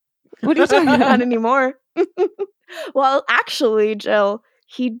exist. What are you talking about? Not anymore. Well, actually, Jill,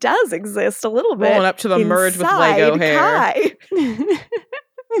 he does exist a little bit. Rolling up to the merge with Lego hair. Kai.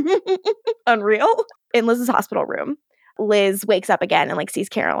 Unreal. In Liz's hospital room, Liz wakes up again and like sees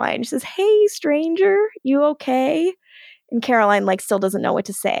Caroline. She says, "Hey, stranger, you okay?" And Caroline like still doesn't know what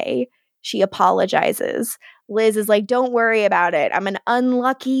to say. She apologizes. Liz is like, "Don't worry about it. I'm an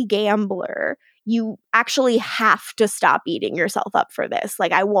unlucky gambler. You actually have to stop beating yourself up for this.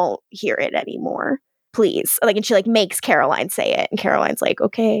 Like, I won't hear it anymore. Please." Like, and she like makes Caroline say it, and Caroline's like,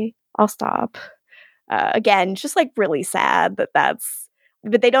 "Okay, I'll stop." Again, just like really sad but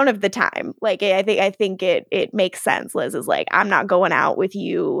they don't have the time. Like, I think it makes sense. Liz is like, "I'm not going out with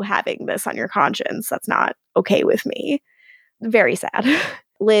you having this on your conscience. That's not okay with me." Very sad.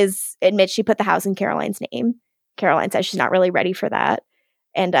 Liz admits she put the house in Caroline's name. Caroline says she's not really ready for that.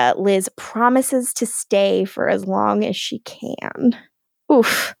 And Liz promises to stay for as long as she can.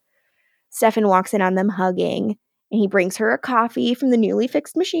 Oof. Stefan walks in on them hugging, and he brings her a coffee from the newly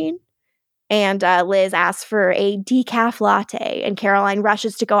fixed machine. And Liz asks for a decaf latte, and Caroline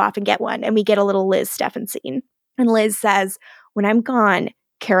rushes to go off and get one, and we get a little Liz-Stefan scene. And Liz says, "When I'm gone,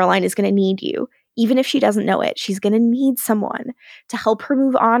 Caroline is going to need you. Even if she doesn't know it, she's going to need someone to help her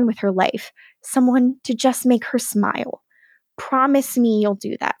move on with her life, someone to just make her smile. Promise me you'll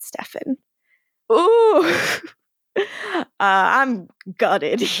do that, Stefan." Ooh. I'm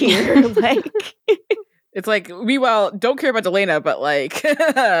gutted here. Like... It's like, meanwhile, don't care about Delana, but like,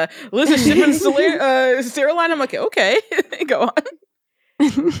 Liz is shipping Caroline. I'm like, okay, go on.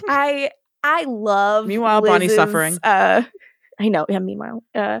 I love Meanwhile, Liz's, Bonnie's suffering. I know. Yeah, meanwhile,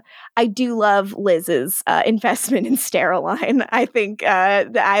 I do love Liz's investment in Steriline. I think I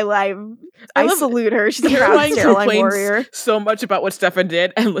salute her. She's a proud Steriline warrior. So much about what Stefan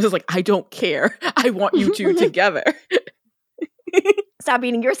did, and Liz is like, "I don't care. I want you two together." Stop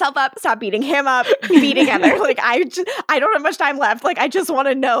beating yourself up. Stop beating him up. Be together. Like, I don't have much time left. Like, I just want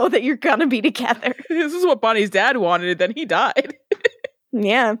to know that you're gonna be together. This is what Bonnie's dad wanted, then he died.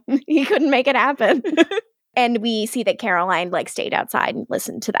 Yeah, he couldn't make it happen. And we see that Caroline like stayed outside and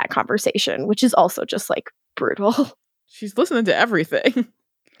listened to that conversation, which is also just like brutal. She's listening to everything.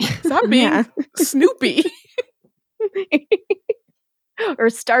 Stop being Snoopy. Or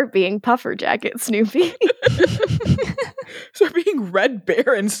start being Puffer Jacket Snoopy. Start being Red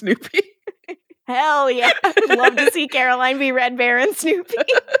Bear and Snoopy. Hell yeah. I would love to see Caroline be Red Bear and Snoopy.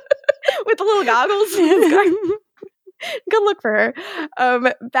 With the little goggles. Good look for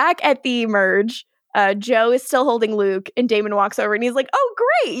her. Back at the merge, Joe is still holding Luke, and Damon walks over and he's like, "Oh,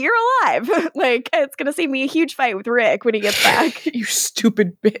 great, you're alive." Like, it's going to save me a huge fight with Rick when he gets back. You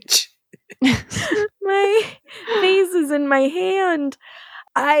stupid bitch. My face is in my hand.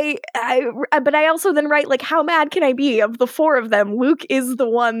 But I also then write, like, how mad can I be? Of the four of them, Luke is the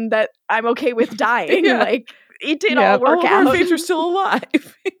one that I'm okay with dying. Yeah. Like, it did all work out. All of our fates are still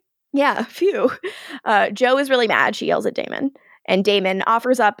alive. Yeah, phew. Joe is really mad. She yells at Damon. And Damon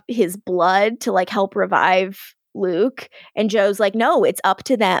offers up his blood to, like, help revive Luke. And Joe's like, "No, it's up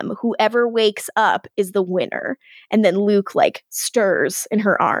to them. Whoever wakes up is the winner." And then Luke, like, stirs in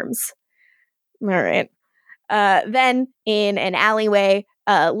her arms. All right. Then in an alleyway,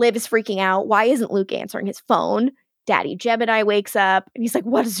 Liv is freaking out. Why isn't Luke answering his phone? Daddy Gemini wakes up and he's like,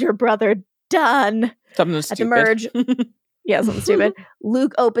 "What has your brother done?" Something stupid. At the merge. Yeah, something stupid.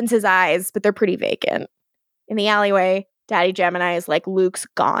 Luke opens his eyes, but they're pretty vacant. In the alleyway, Daddy Gemini is like, "Luke's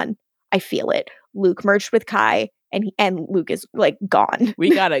gone. I feel it." Luke merged with Kai. And Luke is like gone.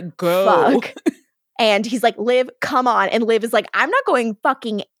 We gotta go. Fuck. And he's like, Liv, come on. And Liv is like, I'm not going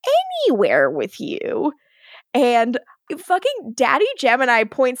fucking anywhere with you. And fucking Daddy Gemini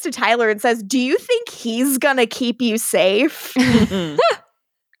points to Tyler and says, do you think he's gonna keep you safe?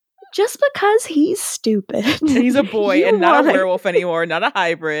 Just because he's stupid. He's a boy and not a werewolf anymore, not a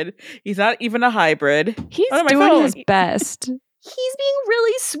hybrid. He's not even a hybrid. He's Oh, my doing phone. his best. He's being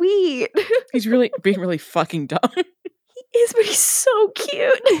really sweet. He's really being really fucking dumb. He is, but he's so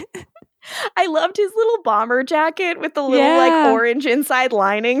cute. I loved his little bomber jacket with the little like orange inside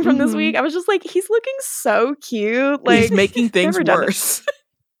lining from this week. I was just like, he's looking so cute. Like He's making things worse.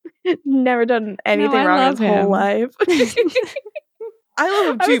 Never done anything wrong in his whole life. I love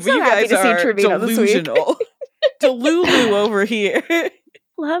him I too, was but so you happy guys to see are Trevino this week. delusional. Delulu over here.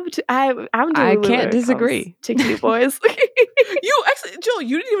 Loved. I'm Delulu. I when can't it comes disagree. to cute boys. You actually, Jill,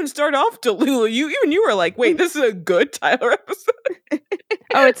 you didn't even start off Delulu. You were like, wait, this is a good Tyler episode.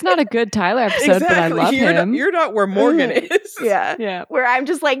 Oh, it's not a good Tyler episode, but I love him. You're not where Morgan is. Yeah. Where I'm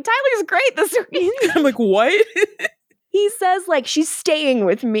just like, Tyler's great this week. I'm like, what? He says like, she's staying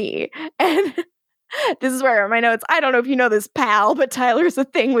with me. And this is where my notes, I don't know if you know this, pal, but Tyler's a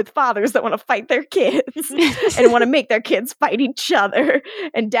thing with fathers that want to fight their kids and want to make their kids fight each other.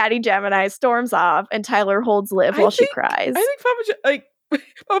 And Daddy Gemini storms off and Tyler holds Liv while she cries. I think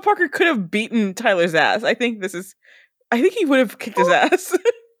Papa Parker could have beaten Tyler's ass. I think he would have kicked his ass.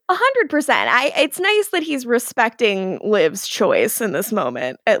 100%. It's nice that he's respecting Liv's choice in this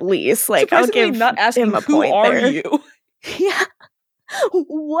moment, at least. Like, I'll give not asking him a who point are there. you? Yeah.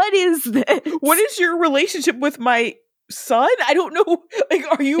 What is this? What is your relationship with my son? I don't know. Like,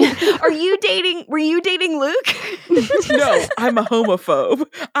 were you dating Luke? No, I'm a homophobe.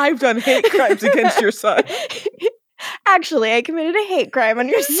 I've done hate crimes against your son. Actually, I committed a hate crime on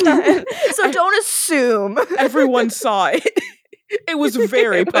your son. So don't assume. Everyone saw it. It was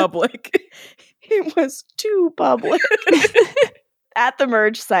very public. It was too public. At the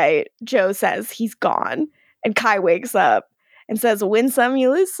merge site, Joe says he's gone. And Kai wakes up and says, win some, you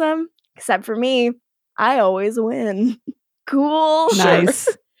lose some. Except for me, I always win. Cool. Nice.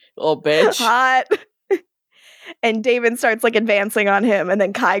 Little bitch. Hot. And David starts like advancing on him, and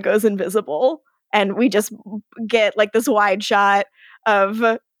then Kai goes invisible. And we just get like this wide shot of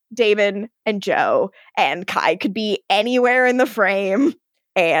David and Joe, and Kai could be anywhere in the frame,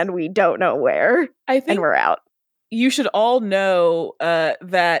 and we don't know where. I think and we're out. You should all know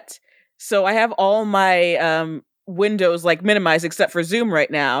that. So I have all my windows like minimized except for Zoom right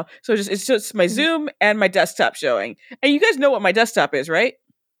now. So it's just my Zoom and my desktop showing. And you guys know what my desktop is, right?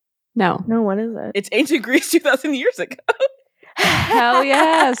 No. No, what is it? It's Ancient Greece 2,000 years ago. Hell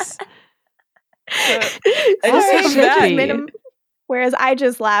yes. I just have that. Whereas I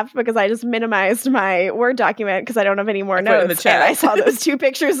just laughed because I just minimized my Word document because I don't have any more notes. In the chat. And I saw those two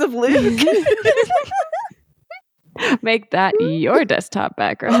pictures of Luke. Make that your desktop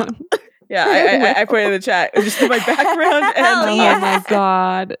background. Yeah, I put it in the chat. Just my background and Hell Oh my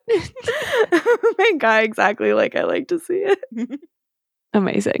god. My guy, exactly like I like to see it.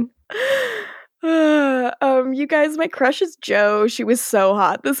 Amazing. You guys, my crush is Joe. She was so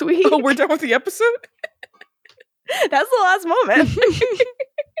hot this week. Oh, we're done with the episode? That's the last moment.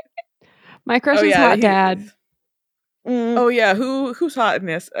 My crush is Hot Dad. Oh yeah, who's hot in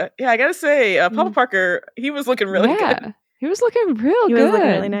this? Yeah, I gotta say, Papa Parker, he was looking really good. He was looking real He good. was looking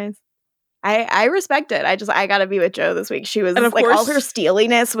really nice. I respect it. I gotta be with Joe this week. She was of like, course, all her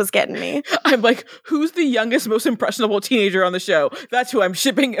steeliness was getting me. I'm like, who's the youngest, most impressionable teenager on the show? That's who I'm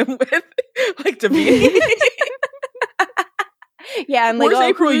shipping him with. Like to be. Yeah, and like, where's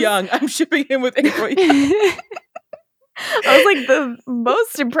April Young? I'm shipping him with April Young. I was like, the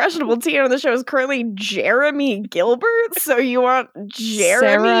most impressionable teen on the show is currently Jeremy Gilbert. So you want Jeremy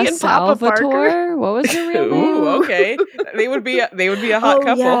Sarah and Papa Parker? Salvatore? What was her real name? Ooh, okay. They would be a hot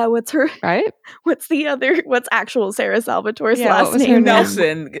couple. Yeah, what's her? Right? What's actual Sarah Salvatore's Yeah, last what was her name? name?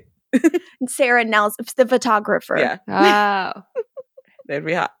 Nelson. Sarah Nelson, the photographer. Yeah, Oh. they'd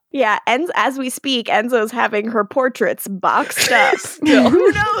be hot. Yeah, and as we speak, Enzo's having her portraits boxed up. Still.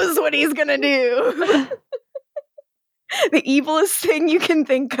 Who knows what he's gonna do? The evilest thing you can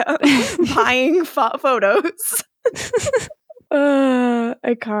think of. Buying photos.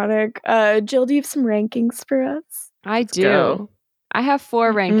 Iconic. Jill, do you have some rankings for us? I do. go. I have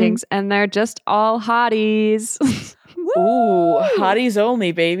 4 rankings, and they're just all hotties. Ooh, hotties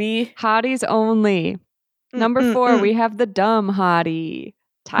only, baby. Hotties only. Number 4, we have the dumb hottie,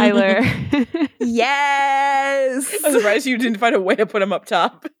 Tyler. Yes. I'm surprised you didn't find a way to put him up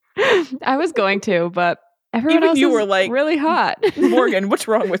top. I was going to, but everyone Even else you is were like, really hot. Morgan, what's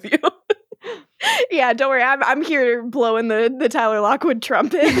wrong with you? Yeah, don't worry. I'm here blowing the Tyler Lockwood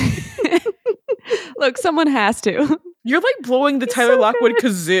trumpet. Look, someone has to. You're like blowing the He's Tyler so Lockwood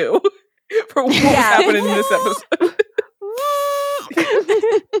kazoo for what was happening in this episode.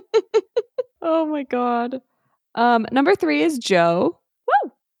 Oh my god. Number 3 is Jo.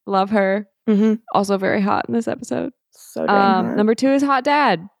 Woo! Love her. Mm-hmm. Also very hot in this episode. So dang hot. Number 2 is Hot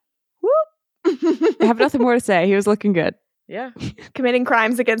Dad. I have nothing more to say. He was looking good. Yeah. Committing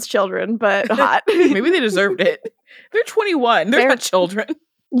crimes against children, but hot. Maybe they deserved it. They're 21. They're not children.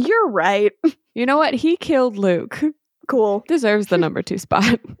 You're right. You know what? He killed Luke. Cool. Deserves the number 2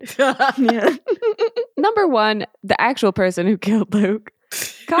 spot. Yeah. Number 1, the actual person who killed Luke.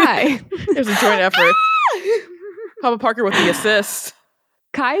 Kai. It was a joint effort. Papa Parker with the assist.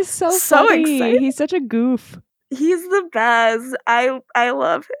 Kai's so funny. excited. He's such a goof. He's the best. I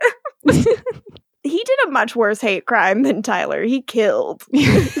love him. He did a much worse hate crime than Tyler. He killed.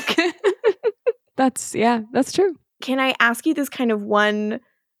 That's true. Can I ask you this kind of one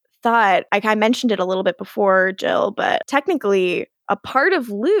thought? Like I mentioned it a little bit before, Jill, but technically a part of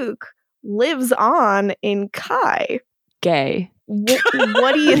Luke lives on in Kai. Gay.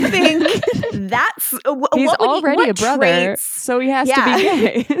 What do you think? That's He's already a brother, traits? so he has to be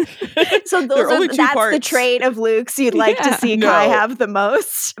gay. So There are only two that's parts. the trait of Luke's you'd like to see No. Kai have the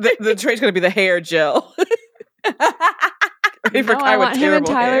most. The trait's going to be the hair, Jill. Ready for No, Kai I with want him and terrible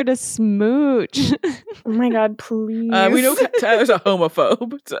Tyler hair. to smooch. Oh my god, please. We know Tyler's a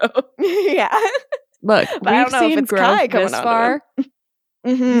homophobe, so. Yeah. Look, But I we've don't know if seen it's growth Kai coming this onto far.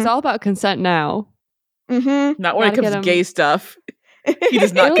 Mm-hmm. He's all about consent now. Mm-hmm. Not when it Gotta comes get to him. gay stuff. He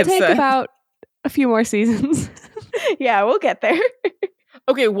does not It'll consent. take about a few more seasons. Yeah, we'll get there.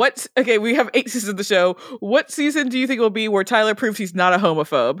 Okay, we have 8 seasons of the show. What season do you think will be where Tyler proves he's not a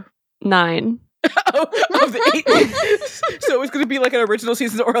homophobe? 9. Of the 8? So it's going to be like an original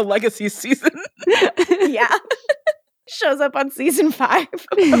season or a legacy season. Yeah. Shows up on season 5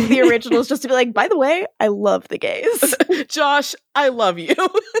 of the originals just to be like, by the way, I love the gays. Josh, I love you.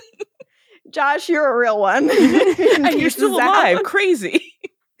 Josh, you're a real one. And you're still Peace out. alive. Crazy.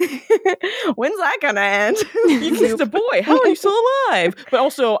 When's that gonna end? You kissed a boy. How are you still alive? But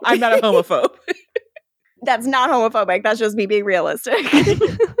also, I'm not a homophobe. That's not homophobic. That's just me being realistic.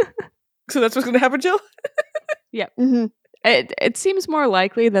 So that's what's going to happen, Jill? Mm-hmm. It seems more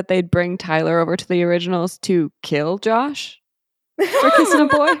likely that they'd bring Tyler over to the originals to kill Josh for kissing a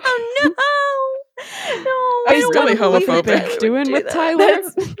boy. Oh no! No, That's I don't really believe homophobic. that they would Doing do with that. Tyler.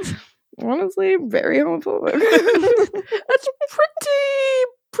 That's honestly very homophobic. That's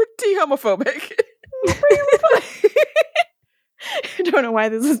pretty homophobic. I don't know why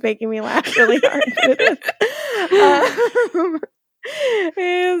this is making me laugh really hard, but it is.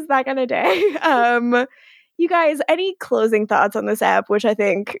 Is that kind of day? You guys, any closing thoughts on this app, which I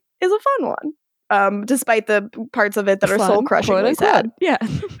think is a fun one, despite the parts of it that are Fun, soul-crushingly quote, unquote. sad. Yeah.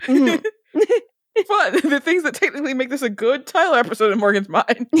 Mhm. Fun. The things that technically make this a good Tyler episode in Morgan's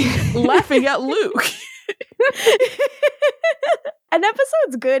mind. Laughing at Luke. An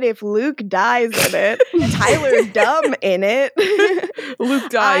episode's good if Luke dies in it. Tyler's dumb in it. Luke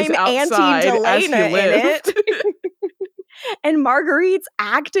dies I'm outside Auntie as he Delana in lived. And Marguerite's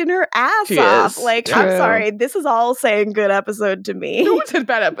acting her ass She off. is. Like, True. I'm sorry, this is all saying good episode to me. No one said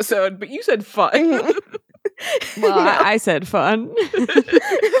bad episode, but you said fun. Well, I said fun.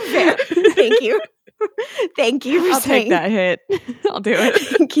 Fair. Thank you. Thank you for I'll saying take that hit. I'll do it.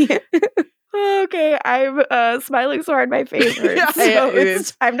 Thank you. Okay, I'm smiling so hard my face hurts. Yeah, So it it's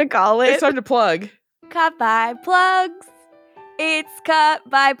is. time to call it. It's time to plug. Cut by plugs. It's cut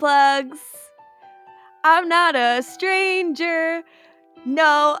by plugs. I'm not a stranger.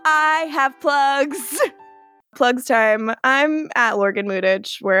 No, I have plugs. Plugs time. I'm at Lorgan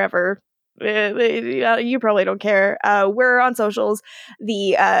Moodage, wherever. You probably don't care. We're on socials.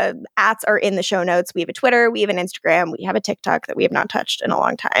 The ats are in the show notes. We have a Twitter. We have an Instagram. We have a TikTok that we have not touched in a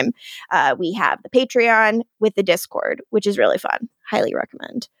long time. We have the Patreon with the Discord, which is really fun. Highly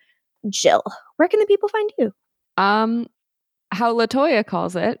recommend. Jill, where can the people find you? How LaToya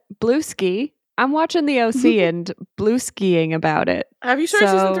calls it, blue ski. I'm watching the OC and blue skiing about it. Have you started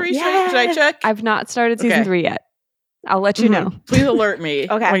season So- 3? Should I Yes. check? I've not started season Okay. 3 yet. I'll let you know. Please alert me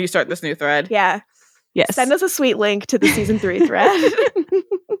Okay. when you start this new thread. Yeah. Yes. Send us a sweet link to the season 3 thread.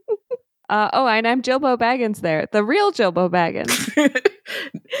 And I'm Jilbo Baggins there. The real Jilbo Baggins.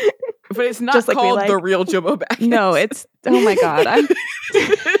 But it's not Just like we called like. the real Jumbo Baggins. No, it's, oh my God. I'm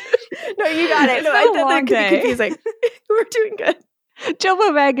No, you got it. It's No, been a that long could be day. confusing. We're doing good.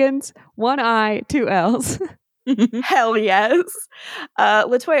 Jilbo Baggins, 1 I, 2 L's. Hell yes.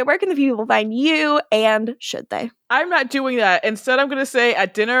 Latoya, where can the people find you, and should they? I'm not doing that. Instead, I'm going to say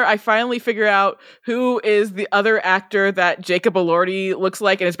at dinner, I finally figure out who is the other actor that Jacob Elordi looks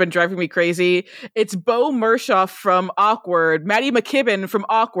like, and it's been driving me crazy. It's Bo Mershoff from Awkward, Maddie McKibben from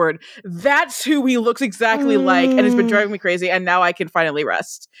Awkward. That's who he looks exactly like, and it's been driving me crazy, and now I can finally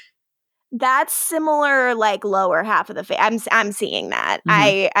rest. That's similar, like lower half of the face. I'm seeing that.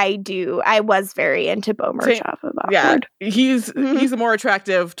 I was very into Bo Mershoff of Awkward. Yeah, he's a more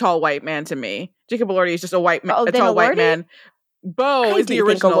attractive tall white man to me. Jacob Elordi is just a tall white man. Bo is the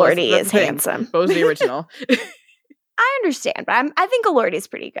original. Elordi is handsome. Bo's the original. I understand, but I think Elordi is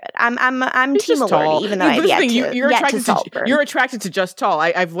pretty good. I'm he's team Elordi, even though I've yet to Saltburn. You're attracted to just tall.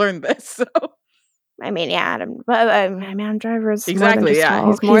 I've learned this. So. I mean, yeah, Adam Driver is exactly,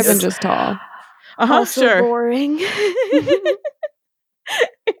 tall. He's more than just tall. Also sure. boring.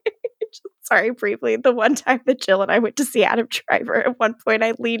 Sorry, briefly, the one time that Jill and I went to see Adam Driver, at one point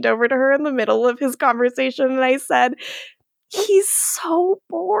I leaned over to her in the middle of his conversation and I said, "He's so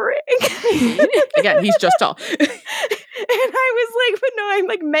boring." Again, he's just tall. And I was like, but no, I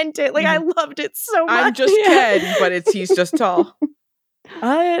like meant it. Like I loved it so much. I'm just Ken, but he's just tall.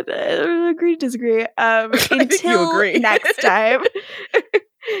 I agree to disagree. Until next time.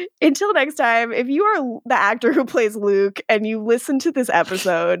 Until next time, if you are the actor who plays Luke and you listen to this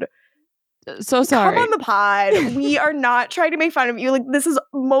episode, so sorry. Come on the pod. We are not trying to make fun of you. Like, this is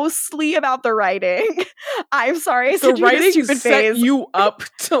mostly about the writing. I'm sorry. The writing set you up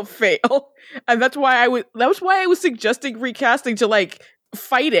to fail, and that's why I was suggesting recasting to like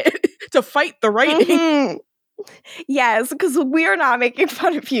fight it, to fight the writing. Mm-hmm. Yes, because we are not making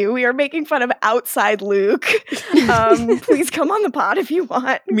fun of you. We are making fun of outside Luke. Please come on the pod if you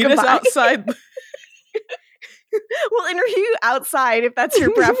want. Meet us outside. We'll interview you outside if that's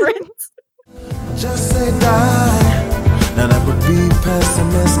your preference. Just say die. Now that would be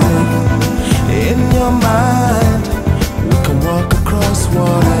pessimistic. In your mind, we can walk across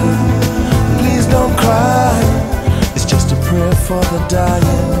water. Please don't cry. It's just a prayer for the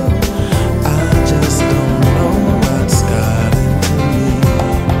dying.